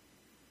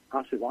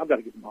 I said, "Well, I've got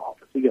to get to my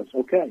office." He goes,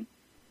 "Okay."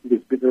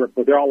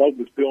 But they're all over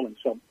this building,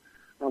 so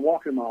I'm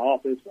walking in my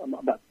office. I'm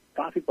about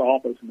 5 feet from my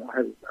office, and I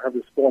heard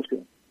this voice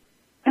go,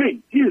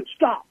 "Hey, you,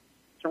 stop!"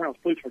 Turn around,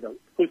 the police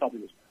officer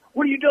goes,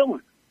 "What are you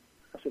doing?"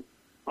 I said,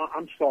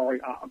 "I'm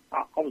sorry. I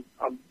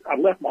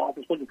left my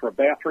office looking for a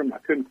bathroom. I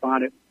couldn't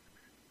find it,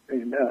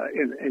 and I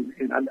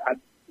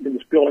in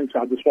this building, so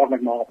I just walked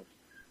back to my office."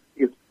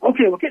 He goes,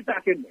 "Okay, well, get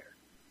back in there."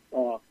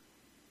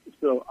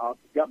 So I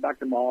got back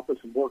to my office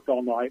and worked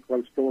all night,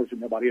 wrote stories that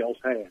nobody else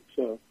had.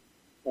 So,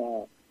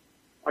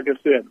 like I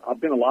said, I've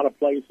been a lot of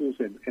places,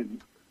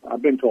 and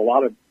I've been to a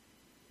lot of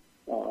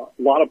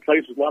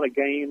places, a lot of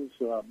games,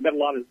 met a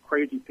lot of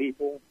crazy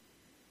people.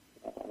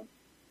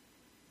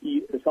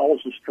 It's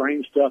always the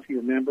strange stuff you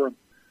remember.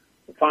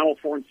 The Final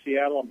Four in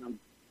Seattle,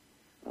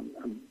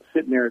 I'm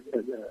sitting there at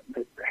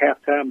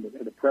halftime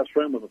in the press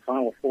room of the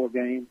Final Four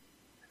game,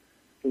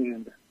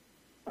 and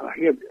I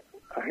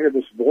hear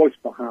this voice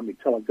behind me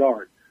tell a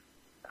guard,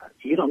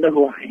 "You don't know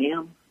who I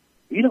am?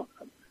 You don't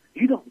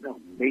 "You don't know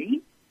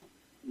me?"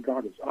 And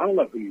God goes, "I don't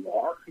know who you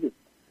are." He goes,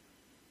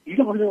 "You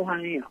don't know who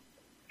I am."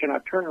 And I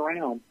turn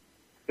around,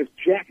 it's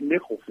Jack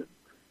Nicholson.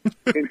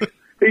 And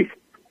he's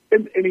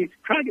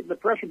trying to get the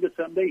pressure to get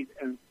something to eat.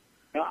 And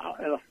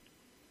I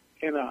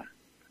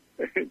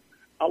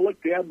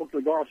looked at him, looked at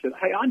the guard, and said,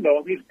 "Hey, I know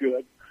him. He's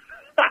good."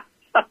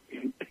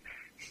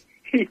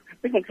 He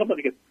going to come up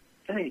and he goes,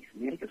 "Thanks,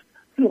 man." He goes,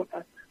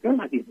 "There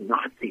might be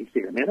Nazis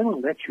here, man. They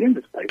don't let you in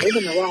this place. They're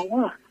in the wrong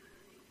one."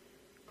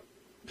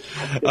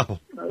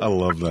 I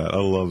love that. I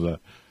love that.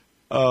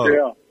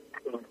 Yeah.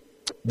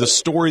 The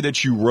story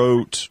that you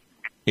wrote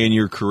in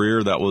your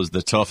career that was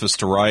the toughest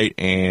to write,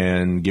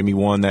 and give me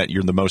one that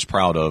you're the most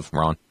proud of,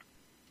 Ron.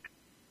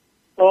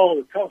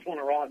 Oh, the toughest one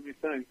to write, let me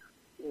think.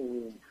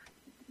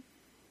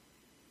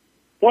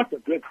 What's a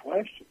good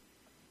question?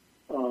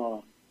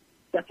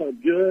 That's a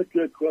good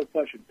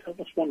question.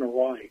 Toughest one to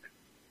write.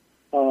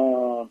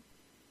 Let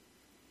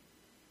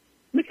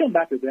me come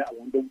back to that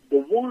one.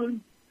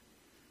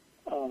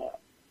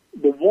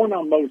 The one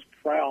I'm most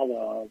proud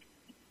of,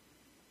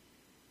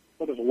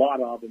 well, there's a lot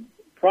of them.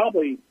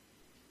 Probably,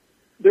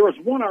 there was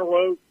one I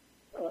wrote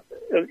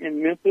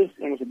in Memphis,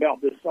 and it was about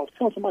this. I was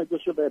telling somebody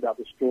yesterday about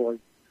this story.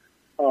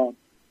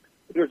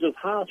 There's this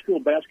high school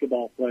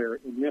basketball player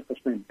in Memphis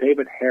named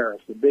David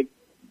Harris, a big,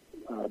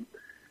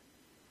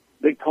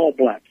 tall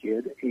black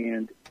kid,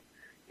 and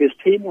his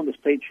team won the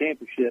state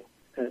championship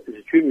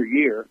his junior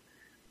year.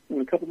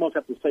 And a couple months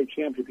after the state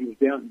championship, he was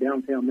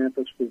downtown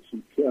Memphis with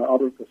some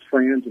other of his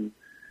friends, and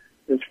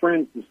his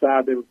friends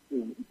decided they were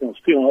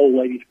stealing an old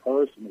lady's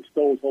purse, and they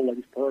stole his old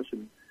lady's purse,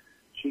 and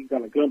she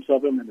got a glimpse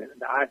of him, and they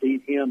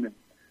ID'd him,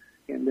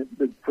 and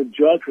the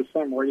judge, for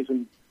some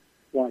reason,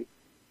 put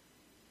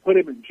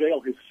him in jail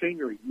his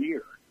senior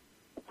year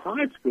of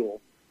high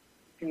school,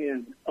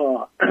 and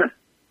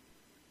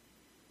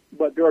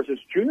but there was this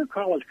junior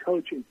college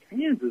coach in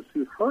Kansas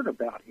who heard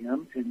about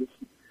him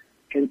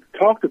and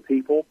talked to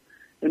people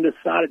and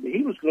decided that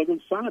he was going to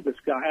go sign this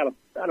guy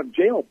out of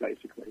jail,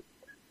 basically.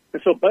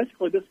 And so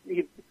basically this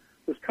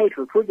coach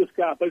recruited this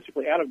guy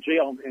basically out of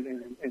jail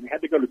and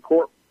had to go to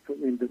court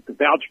to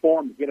vouch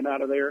for him to get him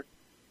out of there.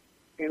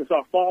 And so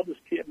I followed this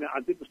kid. Now, I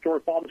did the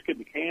story, followed this kid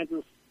to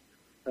Kansas,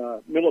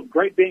 middle of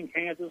Great Bend,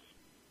 Kansas,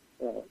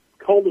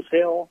 cold as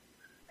hell,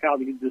 how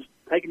he just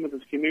taken to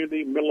this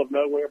community, middle of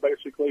nowhere,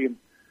 basically, and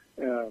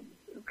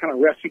kind of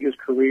rescued his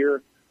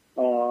career.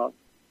 And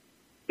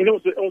it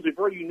was a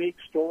very unique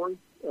story,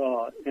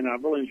 and I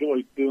really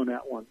enjoyed doing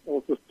that one. It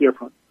was just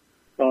different.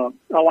 I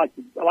like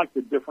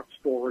the different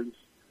stories,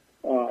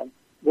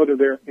 whether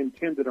they're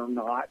intended or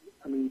not.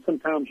 I mean,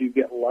 sometimes you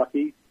get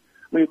lucky.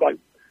 I mean, like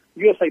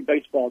USA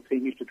baseball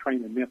team used to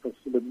train in Memphis,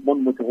 the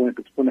one with the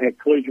Olympics when they had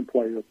collegiate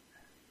players.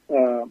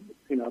 I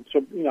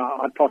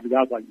talked to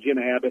guys like Jim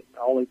Abbott,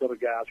 all these other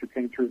guys who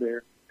came through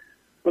there.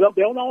 But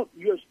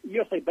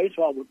USA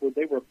baseball,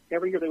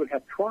 every year they would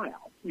have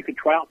tryouts. You could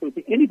try out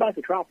anybody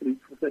could try out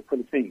for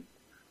the team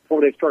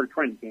before they started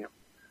training camp.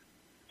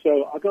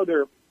 So I'll go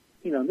there,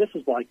 and this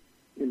is like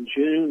in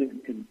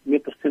June in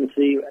Memphis,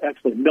 Tennessee,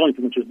 actually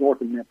Millington, which is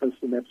north of Memphis,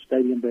 and that's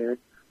stadium there.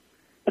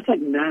 It's like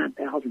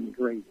 9,000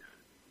 degrees.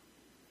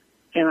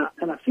 And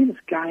I see this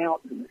guy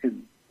out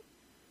in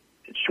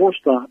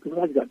shortstop. He's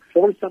like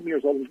 40-something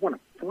years old. He's wearing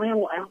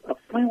a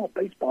flannel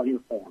baseball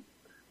uniform.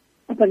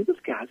 I'm thinking,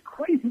 this guy's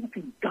crazy. Look,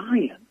 he's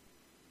dying.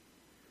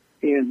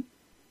 And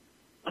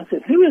I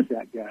said, "Who is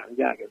that guy?" The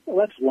guy goes, "Oh,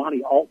 that's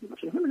Lonnie Altman." I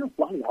said, "Who the hell's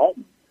Lonnie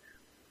Altman?"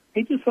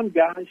 He's just some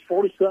guy. He's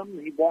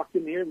 40-something. He walked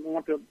in here and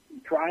wanted to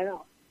try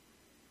out.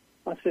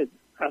 I said,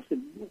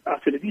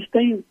 "Is he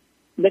staying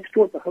next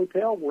door at the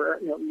hotel where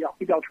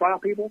y'all try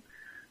out people?"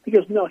 He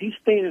goes, "No, he's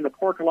staying in the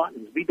parking lot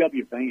in his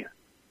VW van."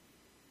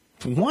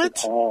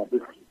 What? Oh,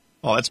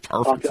 that's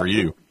perfect for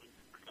you.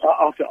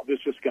 I felt this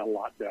just got a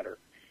lot better.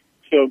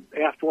 So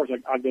afterwards,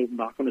 I go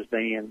knock on his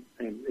van,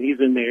 and he's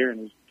in there,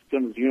 and he's still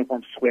in his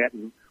uniform,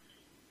 sweating.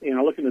 And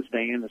I look in this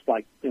van, it's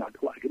like, he's got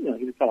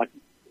like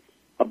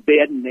a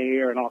bed in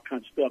there and all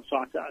kinds of stuff. So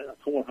I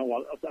told him, I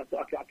got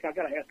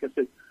to ask. I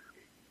said,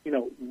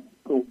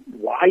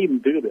 why even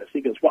do this?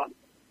 He goes, "What?"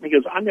 He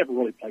goes, "I never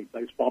really played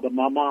baseball, but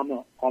my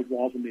mom always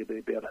wanted me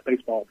to be a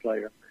baseball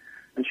player,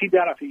 and she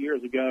died a few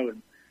years ago."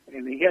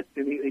 And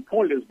he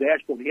pointed at his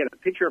dashboard. And he had a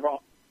picture of her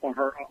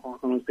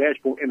on his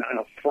dashboard in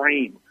a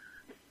frame.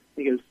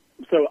 He goes,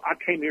 "So I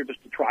came here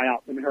just to try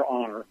out in her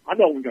honor. I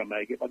know I'm going to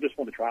make it, but I just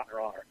want to try out in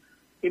her honor."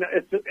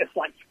 It's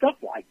like stuff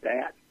like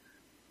that.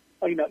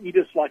 You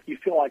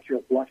feel like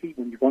you're lucky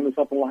when you run into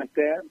something like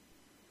that.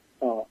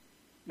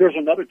 There's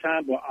another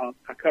time where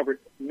I covered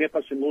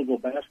Memphis and Louisville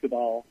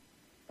basketball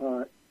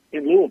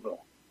in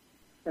Louisville,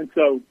 and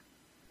so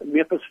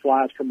Memphis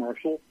flies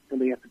commercial,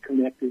 and they have to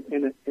connect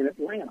in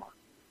Atlanta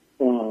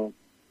on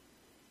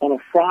a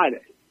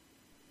Friday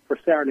for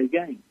Saturday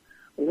game.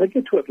 When they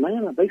get to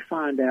Atlanta, they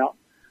find out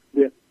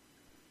that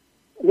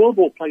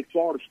Louisville played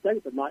Florida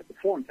State the night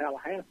before in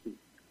Tallahassee,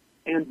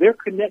 and they're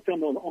connected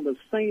on the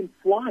same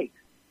flight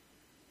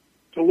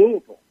to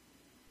Louisville.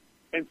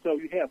 And so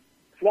you have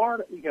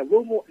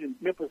Louisville and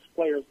Memphis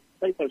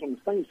state players on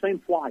the same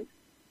flight.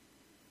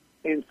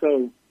 And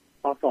so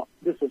I thought,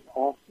 this is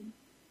awesome.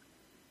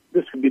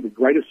 This could be the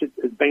greatest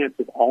advance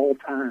of all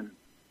time.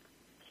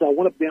 So I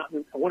went up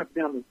down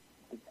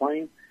the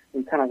plane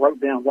and kind of wrote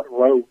down what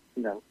row,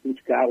 each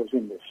guy was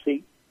in the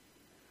seat.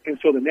 And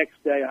so the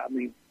next day, I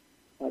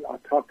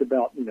talked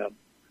about,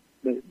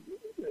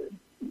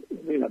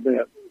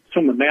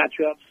 some of the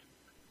matchups.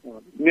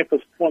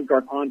 Memphis point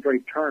guard Andre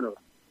Turner,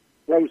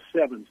 row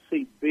 7,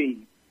 seat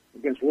B,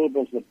 against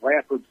Louisville's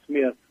Bradford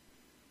Smith,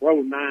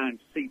 row 9,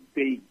 seat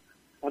B.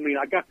 I mean,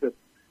 I got to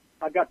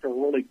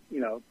really,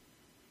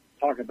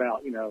 talk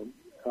about,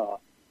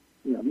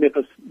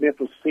 Memphis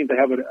seemed to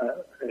have an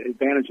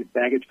advantage at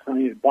baggage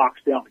claim. It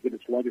boxed out to get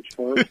its luggage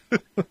first.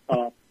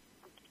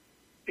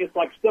 It's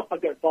like stuff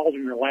like that falls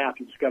in your lap.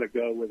 You just got to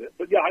go with it.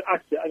 But yeah, like I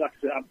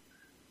said,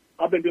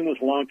 I've been doing this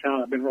a long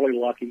time. I've been really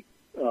lucky.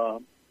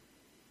 I've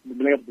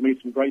been able to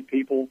meet some great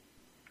people.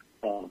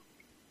 I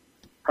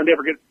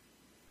never get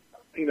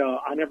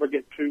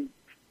too.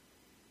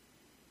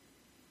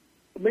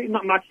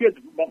 My kids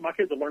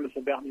have learned this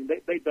about me.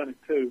 They've done it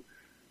too.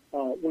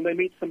 When they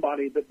meet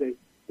somebody that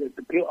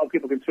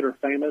people consider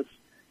famous,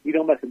 you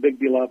don't make a big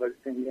deal of it,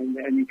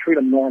 and you treat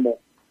them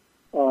normal.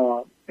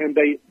 And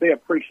they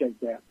appreciate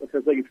that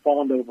because they get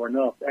fawned over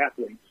enough,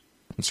 athletes.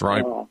 That's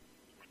right.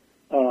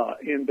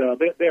 And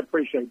they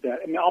appreciate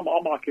that. I mean,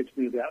 all my kids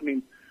do that. I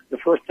mean, the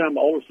first time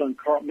my oldest son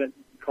Carl met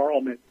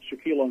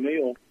Shaquille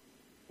O'Neal,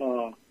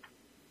 Carl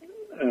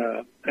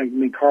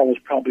was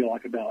probably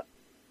like about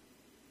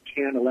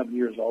 10, 11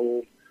 years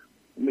old.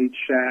 Meet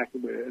Shaq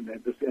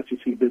at the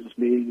SEC business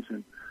meetings,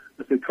 and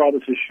I said, "Carl,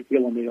 this is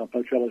Shaquille O'Neal,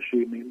 coach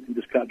LSU. He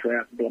just got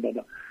drafted, blah blah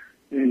blah."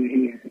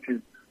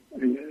 And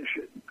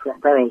Carl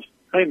goes,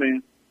 "Hey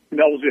man," and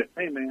that was it.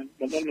 "Hey man,"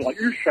 but then they're like,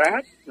 "You're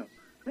Shaq?" No,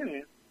 "Hey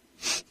man,"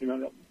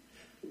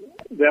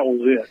 that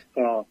was it.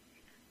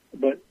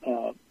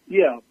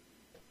 Yeah,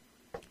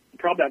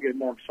 probably I get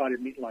more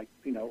excited meeting like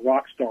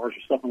rock stars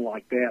or something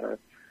like that,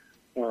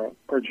 or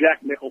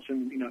Jack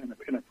Nicholson,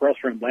 in a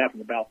press room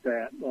laughing about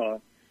that.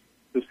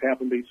 Just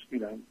happened to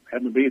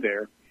be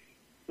there.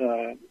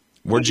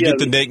 Where'd you get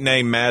the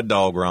nickname Mad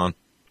Dog, Ron?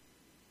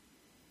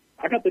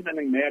 I got the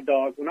nickname Mad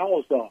Dog when I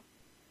was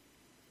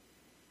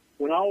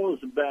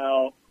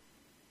about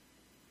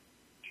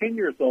 10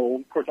 years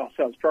old. Of course, I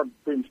started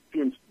doing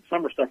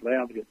summer stuff for the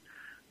Advocate.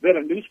 They had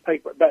a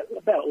newspaper about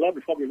 11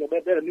 or 12 years old.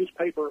 They had a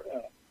newspaper,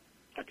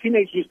 a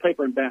teenage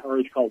newspaper in Baton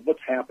Rouge called What's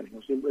Happening.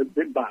 It was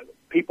written by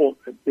people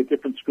at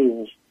different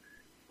schools.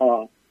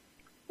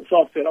 So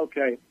I said,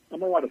 okay, I'm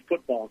going to write a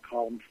football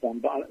column for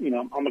them, but,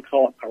 I'm going to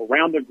call it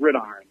Around the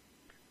Gridiron.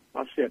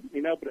 I said,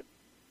 but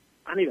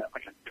I need a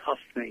tough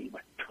name,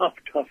 a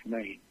tough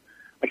name,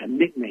 like a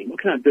nickname. What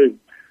can I do?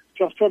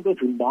 So I started going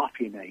through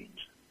mafia names,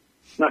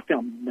 and I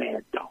found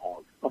Mad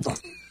Dog. I thought,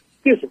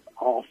 this is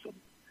awesome.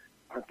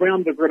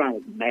 Around the Gridiron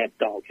was Mad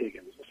Dog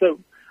Higgins.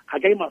 So I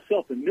gave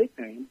myself a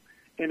nickname,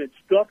 and it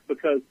stuck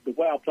because the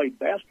way I played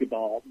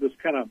basketball, this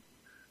kind of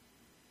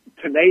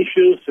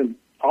tenacious and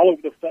all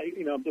over the face,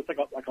 just like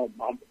a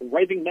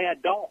raving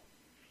mad dog.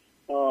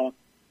 And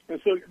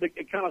so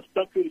it kind of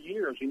stuck through the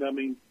years.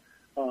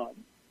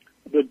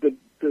 The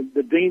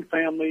Dean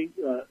family,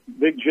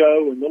 Big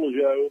Joe and Little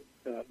Joe,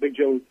 Big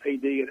Joe was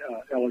AD at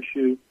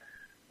LSU.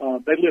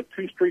 They lived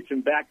 2 streets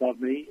in back of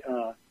me.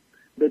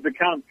 They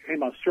became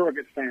a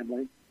surrogate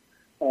family.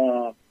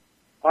 I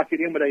could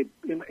imitate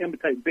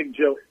Big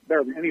Joe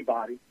better than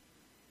anybody.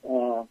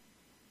 In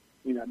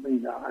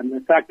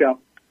fact,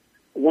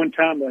 one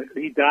time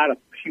he died a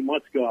few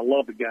months ago. I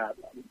love the guy.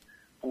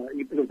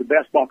 He was the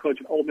basketball coach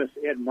at Ole Miss,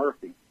 Ed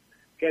Murphy.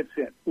 Ed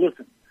said,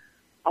 "Listen,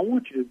 I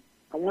want you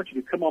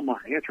to come on my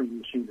answering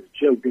machine as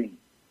Joe Dean,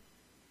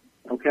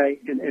 okay,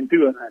 and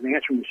do an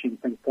answering machine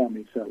thing for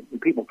me. So when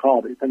people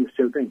call, they think it's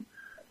Joe Dean."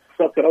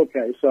 So I said,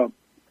 "Okay." So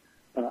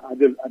I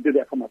did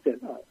that for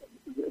myself.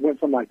 It went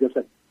something like this: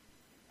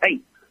 "Hey,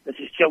 this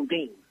is Joe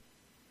Dean.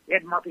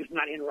 Ed Murphy's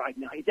not in right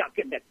now. He's out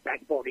getting that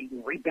backboard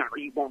eating rebounder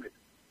you wanted.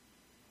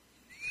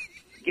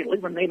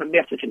 Leave him name a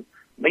message, and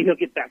maybe he'll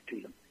get back to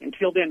you.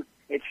 Until then,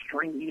 it's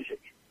string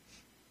music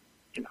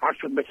in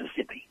Hartsville,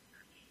 Mississippi."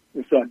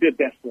 And so I did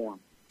that for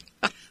him.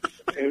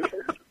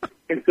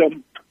 and so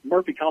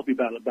Murphy called me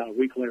about a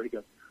week later. He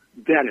goes,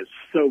 "That is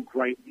so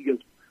great." He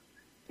goes,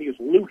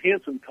 "Lou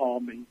Henson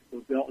called me."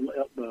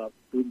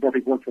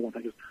 Murphy worked for one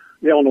thing. He goes,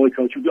 "The Illinois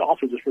coach, who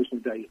also just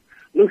recently dated.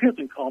 Lou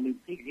Henson called me.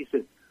 He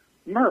said,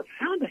 'Murph,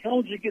 how in the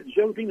hell did you get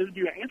Joe Dean to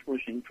do your answer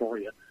machine for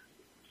you?'"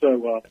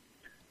 So,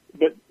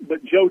 But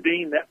Joe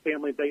Dean, that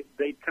family,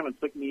 they kind of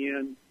took me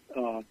in,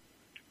 and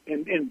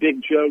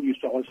Big Joe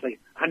used to always say,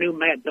 "I knew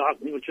Mad Dog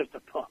when he was just a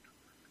pup."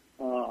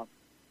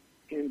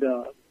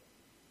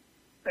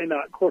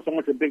 Of course, I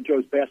went to Big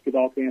Joe's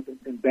basketball camp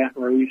in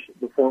Baton Rouge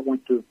before it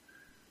went to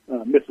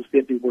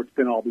Mississippi, where it's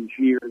been all these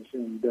years,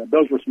 and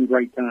those were some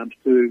great times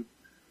too.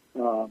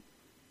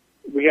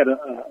 We had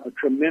a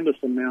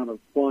tremendous amount of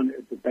fun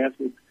at the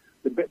basket.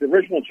 The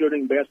original Joe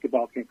Dean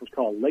basketball camp was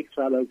called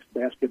Lakeside Oaks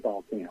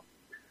Basketball Camp.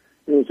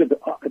 It was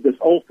at this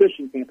old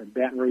fishing camp in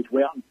Baton Rouge,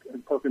 way out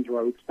in Perkins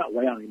Road. It's not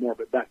way out anymore,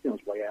 but back then it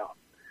was way out.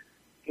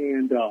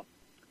 And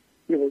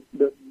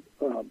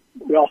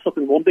we all slept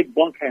in one big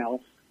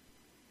bunkhouse.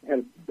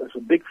 Had a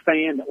big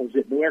fan that was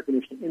no air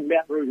conditioning in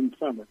Baton Rouge in the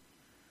summer.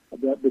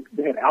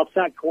 They had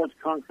outside courts,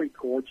 concrete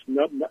courts, and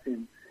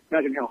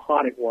imagine how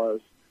hot it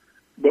was.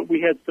 But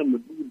we had some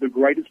of the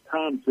greatest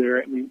times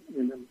there. I mean,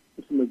 and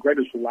some of the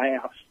greatest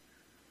laughs.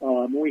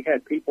 We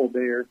had people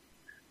there.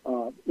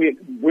 We had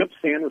Wimp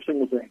Sanderson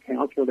was a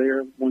counselor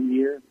there one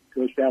year,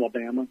 goes to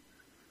Alabama.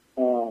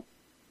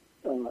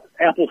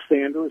 Apple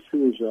Sanders,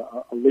 who was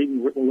a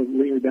leading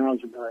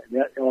rebounds in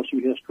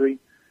LSU history,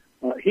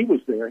 he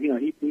was there. You know,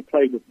 he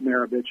played with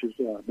Maravich's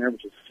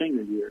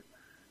senior year.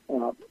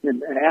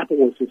 And Apple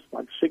was this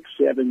like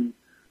 6'7",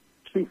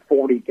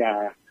 240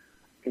 guy,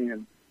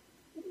 and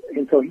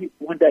so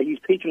one day he's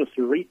teaching us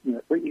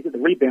he's at the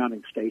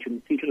rebounding station.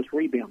 He's teaching us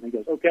rebounding. He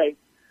goes, "Okay,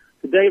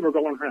 today we're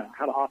going to learn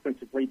how to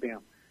offensive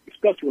rebound,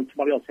 especially when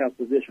somebody else has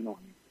position on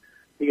you."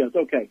 He goes,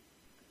 "Okay,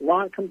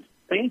 Ron, come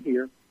stand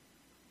here.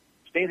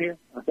 Stand here."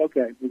 I said,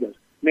 "Okay." He goes,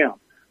 "Now,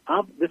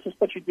 this is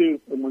what you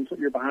do when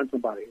you're behind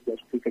somebody." He goes,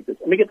 "Okay,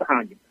 let me get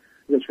behind you."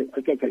 He goes,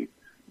 "Okay,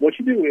 what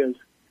you do is,"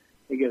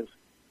 he goes,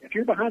 "if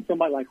you're behind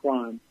somebody like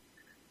Ron,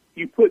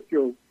 you put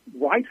your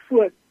right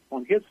foot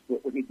on his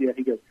foot," what he did.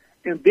 He goes,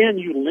 "and then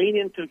you lean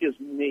into his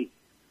knee.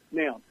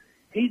 Now,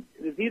 he's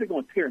either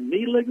going to tear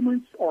knee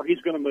ligaments or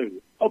he's going to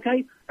move.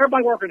 Okay,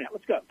 everybody working out.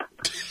 Let's go."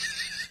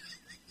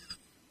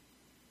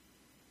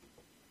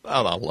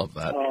 Oh, I love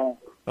that.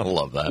 I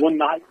love that. One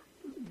night,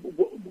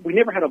 we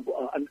never had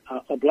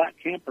a black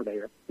camper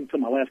there until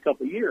my last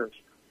couple of years.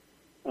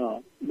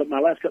 But my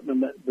last couple,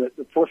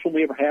 the first one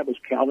we ever had was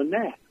Calvin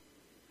Nat.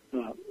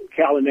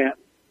 Calvin Nat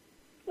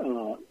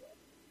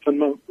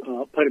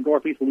played in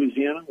Northeast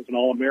Louisiana. Was an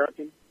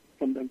All-American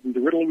from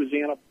DeRidder,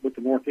 Louisiana, with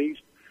the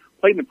Northeast.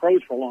 Played in the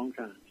pros for a long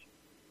time.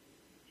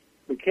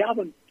 But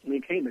Calvin, when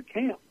he came to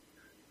camp,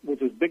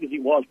 was as big as he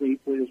was when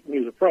he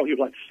was a pro. He was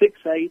like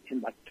 6'8"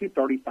 and like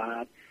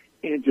 235,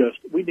 and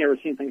we never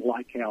seen anything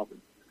like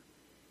Calvin.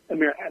 I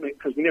mean,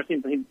 because we never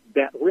seen anything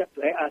that ripped.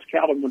 I asked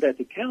Calvin one day, I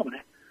said, "Calvin,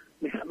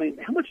 I mean,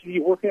 how much do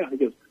you work out?" He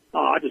goes,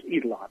 "Oh, I just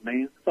eat a lot,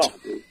 man. That's all I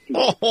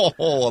do."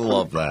 Oh, I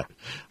love that.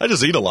 I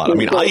just eat a lot. I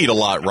mean, I eat a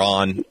lot,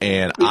 Ron,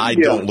 and I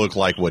don't look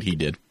like what he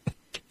did.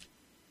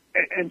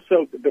 And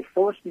so the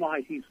first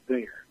night he's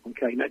there,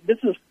 okay, now this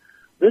is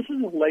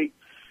a late,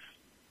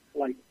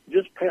 like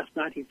just past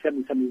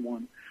 1970,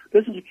 71.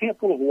 This is a camp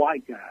full of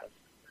white guys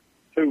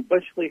who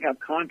basically have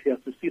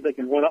contests to see if they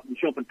can run up and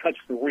jump and touch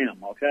the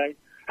rim, okay?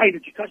 "Hey,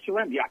 did you touch the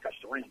rim?" "Yeah, I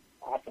touched the rim."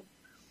 Awesome.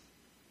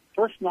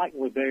 First night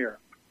we're there.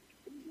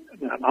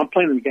 I'm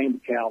playing in the game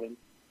with Calvin.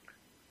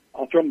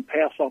 I'll throw him a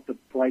pass off the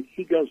break.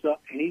 He goes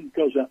up and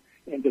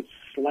just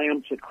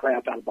slams the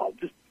crap out of the ball.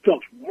 Just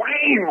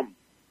wham!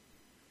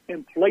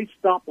 And play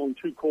stopped on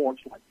two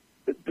courts. Like,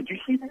 did you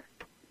see that?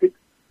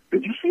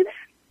 Did you see that?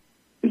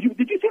 Did you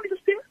see what he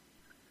just did?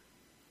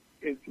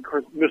 And of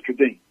course, Mr.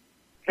 Dean.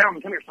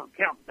 "Calvin, come here, son.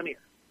 Calvin, come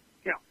here.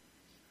 Calvin,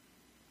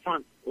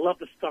 son, love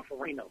the stuff for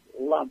Reno.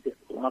 Loved it.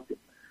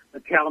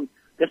 But Calvin,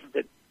 this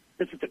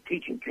is a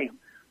teaching camp.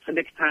 So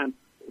next time,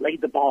 lay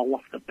the ball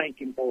off the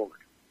banking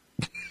board."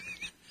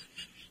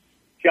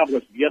 Calvin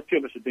goes, "Yes, sir,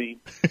 Mr. Dean."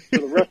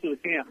 So the rest of the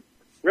camp,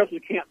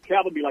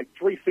 Calvin would be like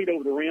 3 feet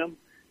over the rim.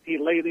 He'd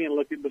lay there and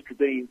look at Mr.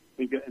 Dean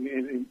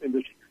and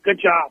just, "Good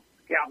job,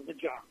 Calvin, good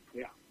job."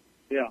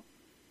 Yeah.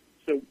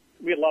 So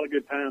we had a lot of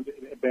good times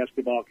at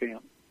basketball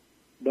camp.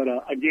 But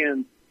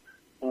again,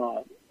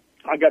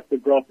 I got to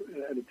grow up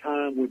at a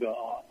time with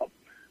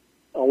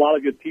a lot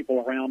of good people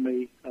around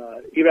me.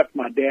 Even after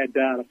my dad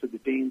died, I said the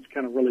Deans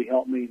kind of really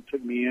helped me and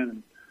took me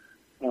in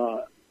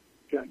and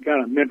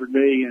kind of mentored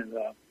me, and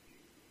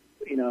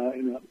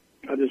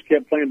I just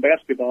kept playing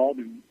basketball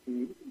and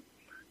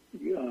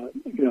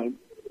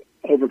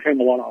overcame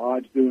a lot of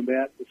odds doing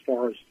that. As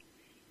far as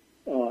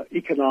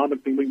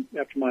economically,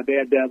 after my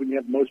dad died, we didn't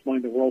have the most money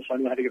in the world, so I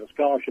knew I had to get a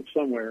scholarship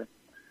somewhere.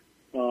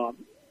 So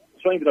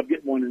I ended up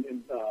getting one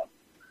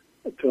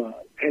to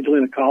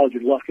Angelina College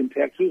in Lufkin,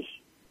 Texas,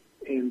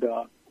 and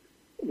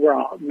where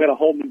I met a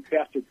whole new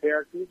cast of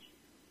characters.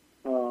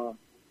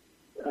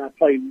 I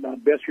played my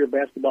best year of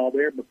basketball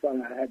there, but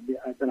then I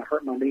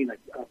hurt my knee and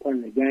I played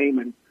in the game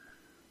and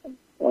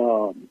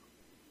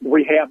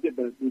rehabbed it,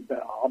 but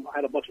I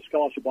had a bunch of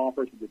scholarship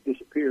offers that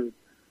disappeared.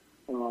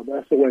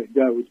 That's the way it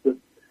goes. But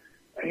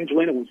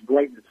Angelina was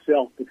great in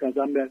itself because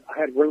I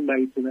had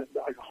roommates and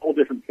like a whole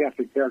different cast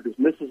of characters.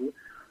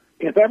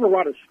 And if I ever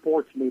write a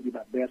sports movie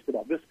about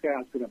basketball, this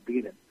guy's going to be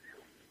in it.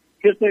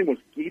 His name was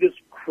Gitas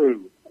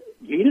Crew.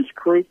 Gitas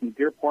Crew from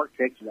Deer Park,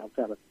 Texas,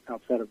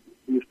 outside of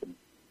Houston.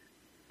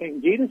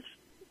 And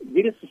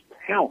Gitas'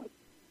 talent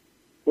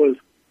was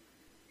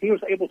he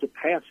was able to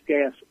pass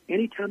gas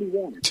anytime he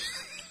wanted.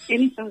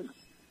 Anytime.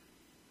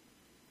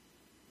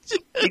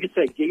 You could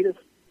say, Gitas,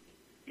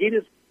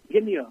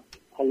 give me a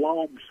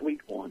long,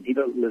 sweet one. He'd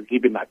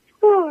be like,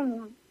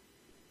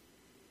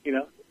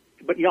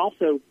 But he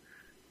also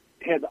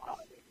had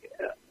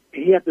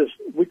this,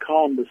 we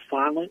call them the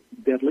silent,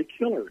 deadly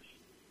killers.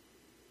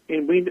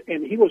 And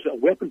he was a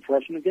weapon for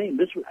us in the game.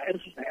 This would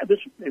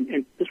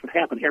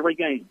happen every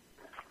game.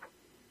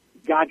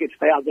 Guy gets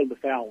fouled, go to the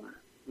foul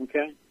line.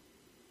 Okay,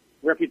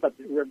 referee thought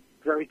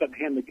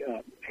hands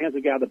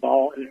the guy the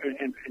ball,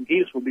 and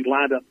Gius would be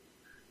lined up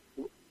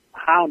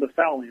high on the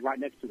foul line, right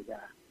next to the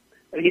guy.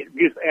 And he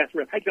just asked the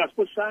ref, "Hey, can I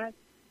switch sides?"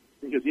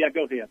 He goes, "Yeah,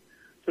 go ahead."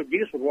 So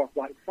Gius would walk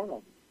right in front of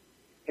him,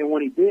 and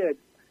when he did,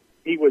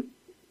 he would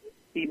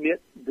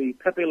emit the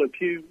Pepe Le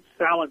Pew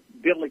silent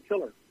deadly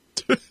killer.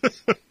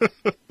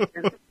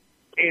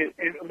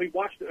 and we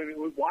watched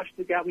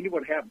the guy. We knew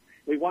what happened.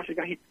 We watched the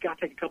guy. He got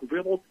to take a couple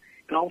dribbles,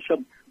 and all of a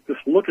sudden, this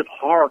look of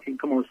horror can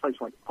come on his face,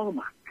 like, "Oh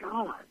my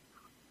God,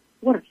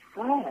 what is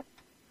that?"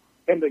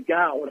 And the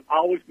guy would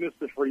always miss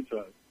the free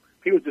throw.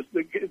 He was just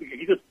the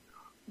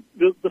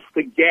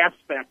gas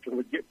factor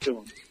would get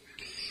to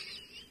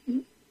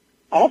him.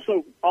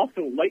 Also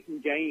late in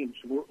games,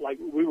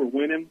 we were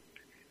winning,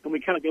 and we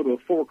kind of go to a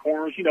four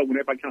corners, when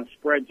everybody kind of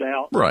spreads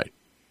out. Right.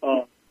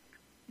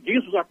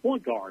 Jesus was our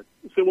point guard.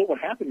 So what would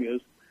happen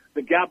is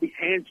the guy would be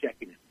hand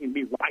checking him and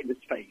be right in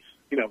his face,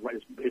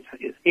 right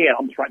his head,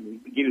 almost right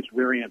in his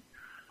rear end.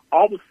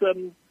 All of a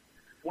sudden,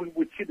 we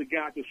would see the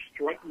guy just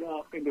straighten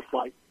up and just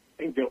go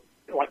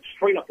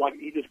straight up, like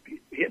he just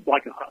hit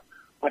like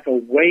a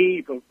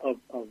wave of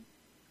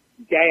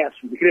gas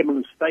and hit him in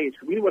his face.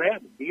 We knew what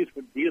happened. He just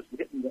would hit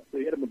him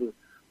with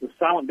the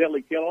silent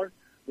deadly killer.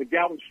 The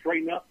guy would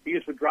straighten up. He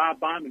just would drive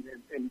by him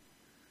and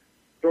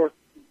throw it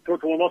to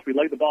one of us. We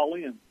laid the ball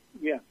in.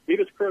 Yeah, beat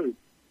his crew.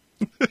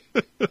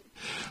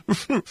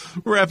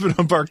 Wrapping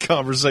up our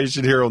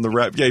conversation here on the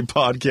Rap Game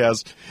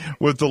Podcast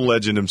with the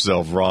legend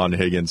himself, Ron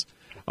Higgins.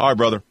 All right,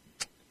 brother.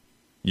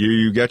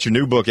 You got your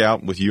new book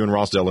out with you and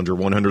Ross Dellinger,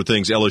 100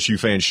 Things LSU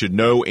Fans Should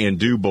Know and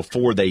Do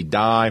Before They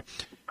Die.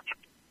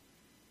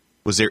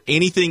 Was there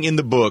anything in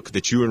the book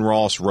that you and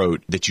Ross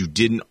wrote that you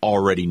didn't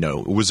already know?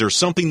 Was there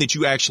something that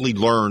you actually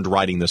learned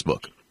writing this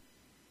book?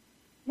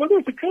 Well,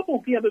 there's a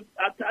couple. Yeah, but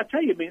I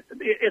tell you, man,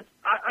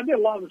 I did a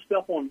lot of the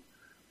stuff on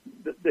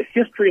the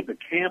history of the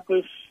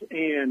campus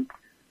and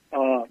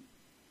how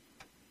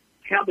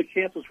the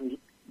campus was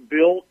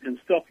built and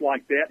stuff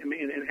like that, and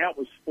how it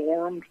was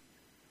formed.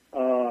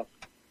 And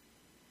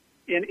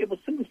it was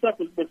some of the stuff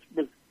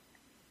was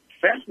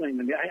fascinating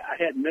to me. I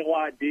had no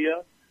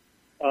idea.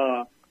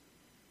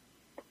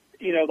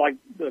 Like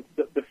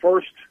the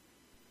first.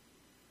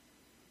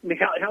 I mean,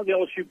 how the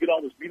LSU get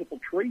all these beautiful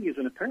trees,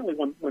 and apparently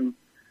when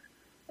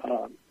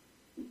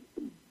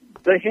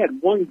they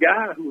had one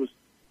guy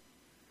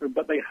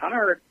but they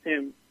hired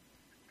him.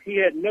 He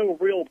had no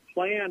real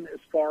plan as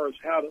far as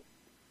how to,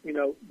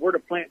 where to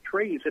plant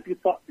trees. If he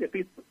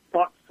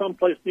thought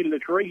someplace needed a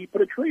tree, he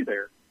put a tree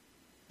there.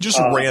 Just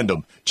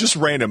random.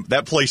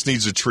 That place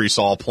needs a tree,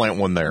 so I'll plant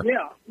one there.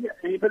 Yeah.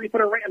 And he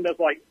put a random. That's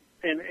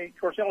and of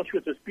course LSU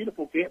is this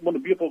beautiful, one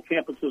of the beautiful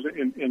campuses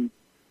in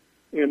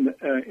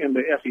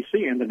the SEC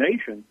and the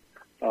nation.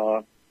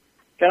 And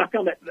I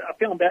found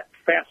that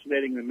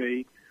fascinating to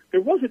me.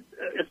 There wasn't,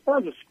 as far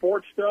as the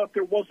sports stuff,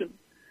 there wasn't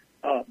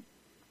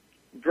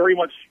very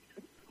much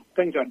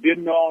things I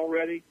didn't know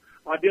already.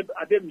 I did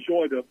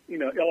enjoy the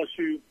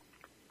LSU.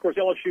 Of course,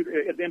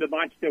 LSU at the end of the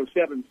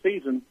 1907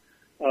 season,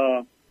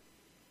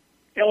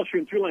 LSU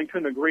and Tulane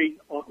couldn't agree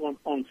on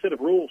a set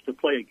of rules to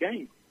play a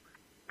game,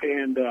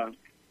 and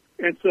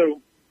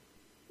so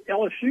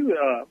LSU,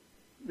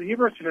 the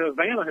University of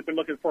Havana had been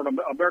looking for an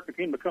American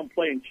team to come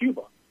play in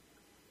Cuba.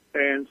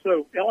 And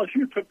so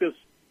LSU took this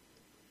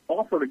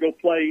offer to go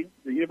play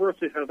the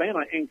University of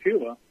Havana in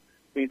Cuba.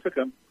 He took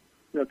a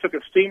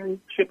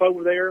steamship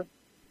over there,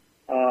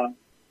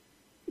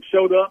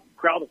 showed up,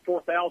 crowd of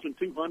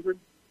 4,200,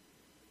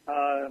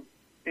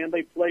 and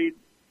they played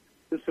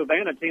the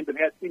Savannah team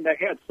that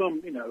had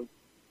some,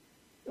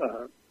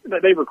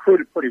 they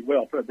recruited pretty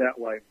well, put it that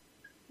way.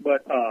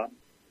 But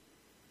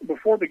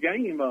before the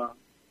game,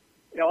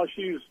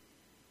 LSU's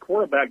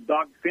quarterback,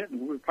 Doc Fenton,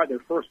 who was probably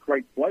their first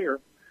great player,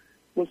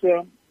 was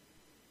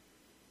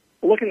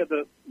looking at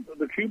the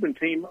Cuban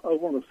team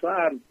over on the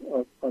side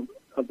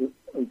of the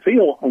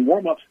field on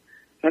warm-ups,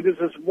 and there's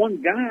this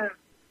one guy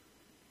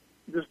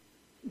just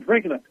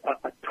drinking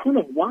a ton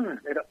of wine.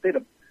 They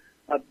had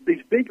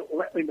these big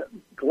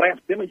glass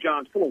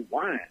demijohns full of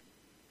wine.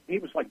 He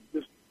was like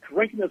just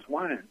drinking this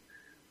wine.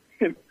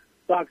 And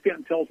Doc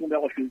Fenton tells one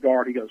of LSU's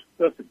guard, he goes,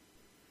 "Listen,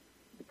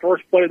 the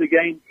first play of the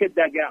game, hit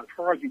that guy as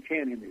hard as you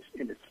can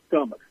in his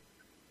stomach."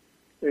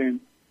 And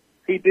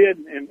he did,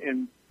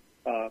 and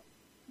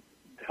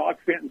Doc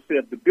Fenton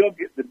said,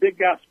 the big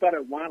guy spat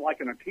out wine like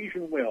an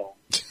artesian well.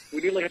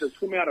 We nearly had to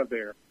swim out of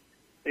there.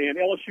 And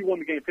LSU won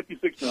the game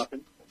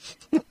 56-0.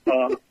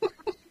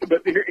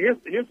 But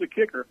here's the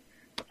kicker.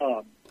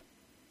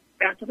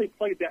 After they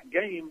played that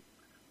game,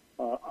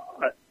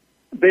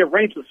 they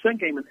arranged the second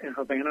game in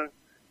Havana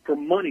for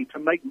money, to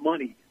make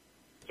money.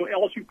 So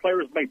LSU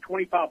players made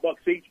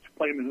 $25 each to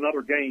play in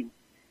another game.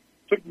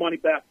 Took money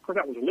back. Of course,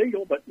 that was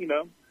illegal, but,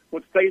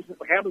 what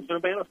happens in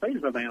Havana stays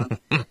in Havana.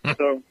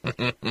 So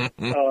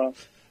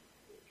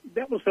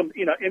that was some,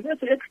 and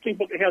that's an interesting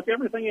book. It has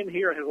everything in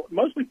here. It has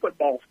mostly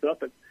football stuff,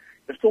 but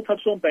it still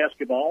touches on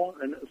basketball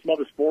and some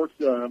other sports,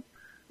 some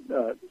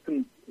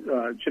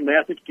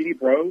gymnastics, Dee Dee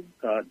Bro,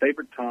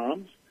 David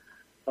Toms,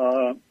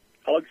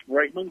 Alex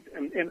Braitman,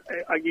 and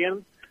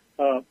again,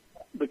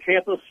 the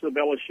campus of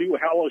LSU,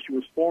 how LSU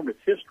was formed, its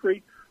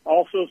history,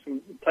 also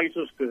some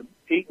places to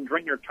eat and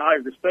drink near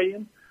Tiger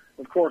Stadium.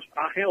 Of course,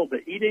 I handled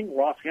the eating,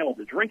 Ross handled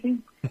the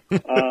drinking,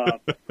 and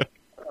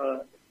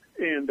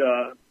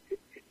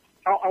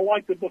I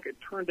like the book. It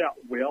turned out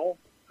well,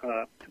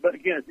 but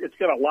again, it's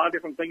got a lot of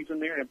different things in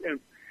there, and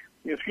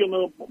if you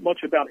know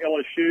much about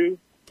LSU,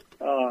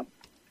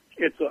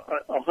 it's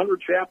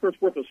 100 chapters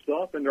worth of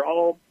stuff, and they're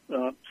all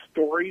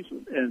stories.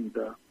 And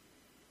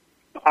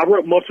I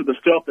wrote most of the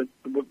stuff that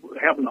would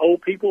happen to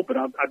old people, but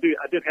I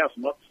did have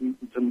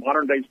some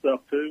modern day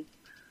stuff too.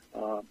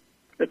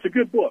 It's a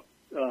good book.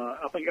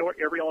 I think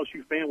every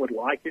LSU fan would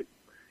like it.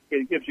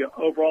 It gives you an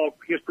overall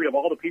history of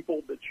all the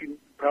people that you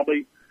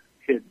probably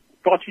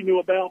thought you knew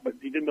about, but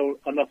you didn't know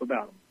enough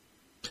about them.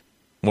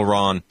 Well,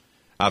 Ron,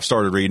 I've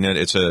started reading it.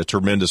 It's a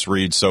tremendous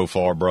read so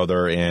far,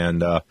 brother.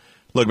 And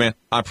look, man,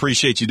 I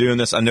appreciate you doing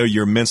this. I know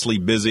you're immensely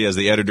busy as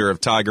the editor of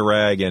Tiger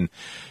Rag, and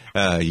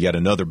you got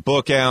another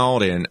book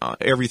out and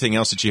everything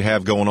else that you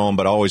have going on.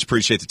 But I always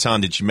appreciate the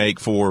time that you make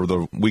for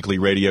the weekly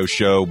radio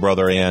show,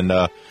 brother, and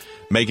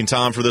making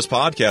time for this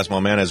podcast, my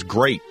man. It's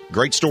great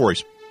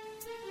stories.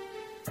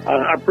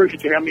 I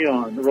appreciate you having me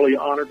on. I'm really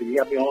honored that you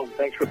have me on.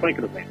 Thanks for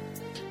thinking of me.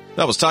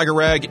 That was Tiger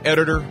Rag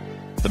editor,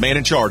 the man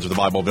in charge of the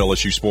Bible of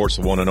LSU Sports,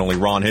 the one and only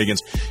Ron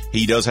Higgins.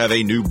 He does have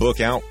a new book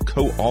out,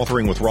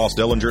 co-authoring with Ross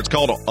Dellinger. It's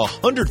called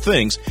 100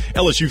 Things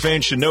LSU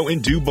Fans Should Know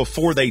and Do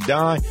Before They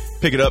Die.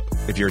 Pick it up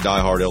if you're a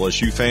diehard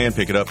LSU fan.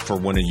 Pick it up for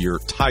one of your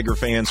Tiger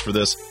fans for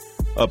this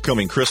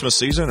upcoming Christmas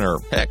season, or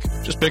heck,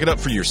 just pick it up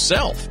for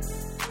yourself.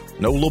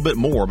 Know a little bit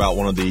more about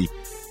one of the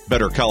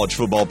better college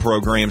football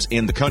programs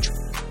in the country.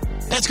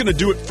 That's going to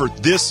do it for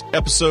this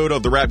episode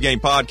of the Rap Game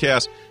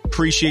Podcast.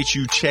 Appreciate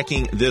you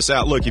checking this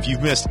out. Look, if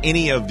you've missed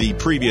any of the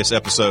previous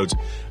episodes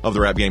of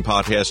the Rap Game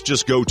Podcast,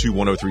 just go to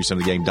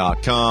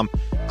 1037thegame.com,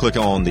 click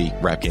on the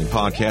Rap Game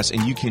Podcast,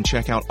 and you can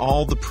check out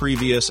all the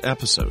previous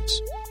episodes.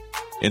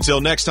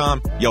 Until next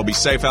time, y'all be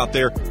safe out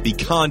there. Be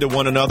kind to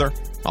one another.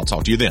 I'll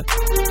talk to you then.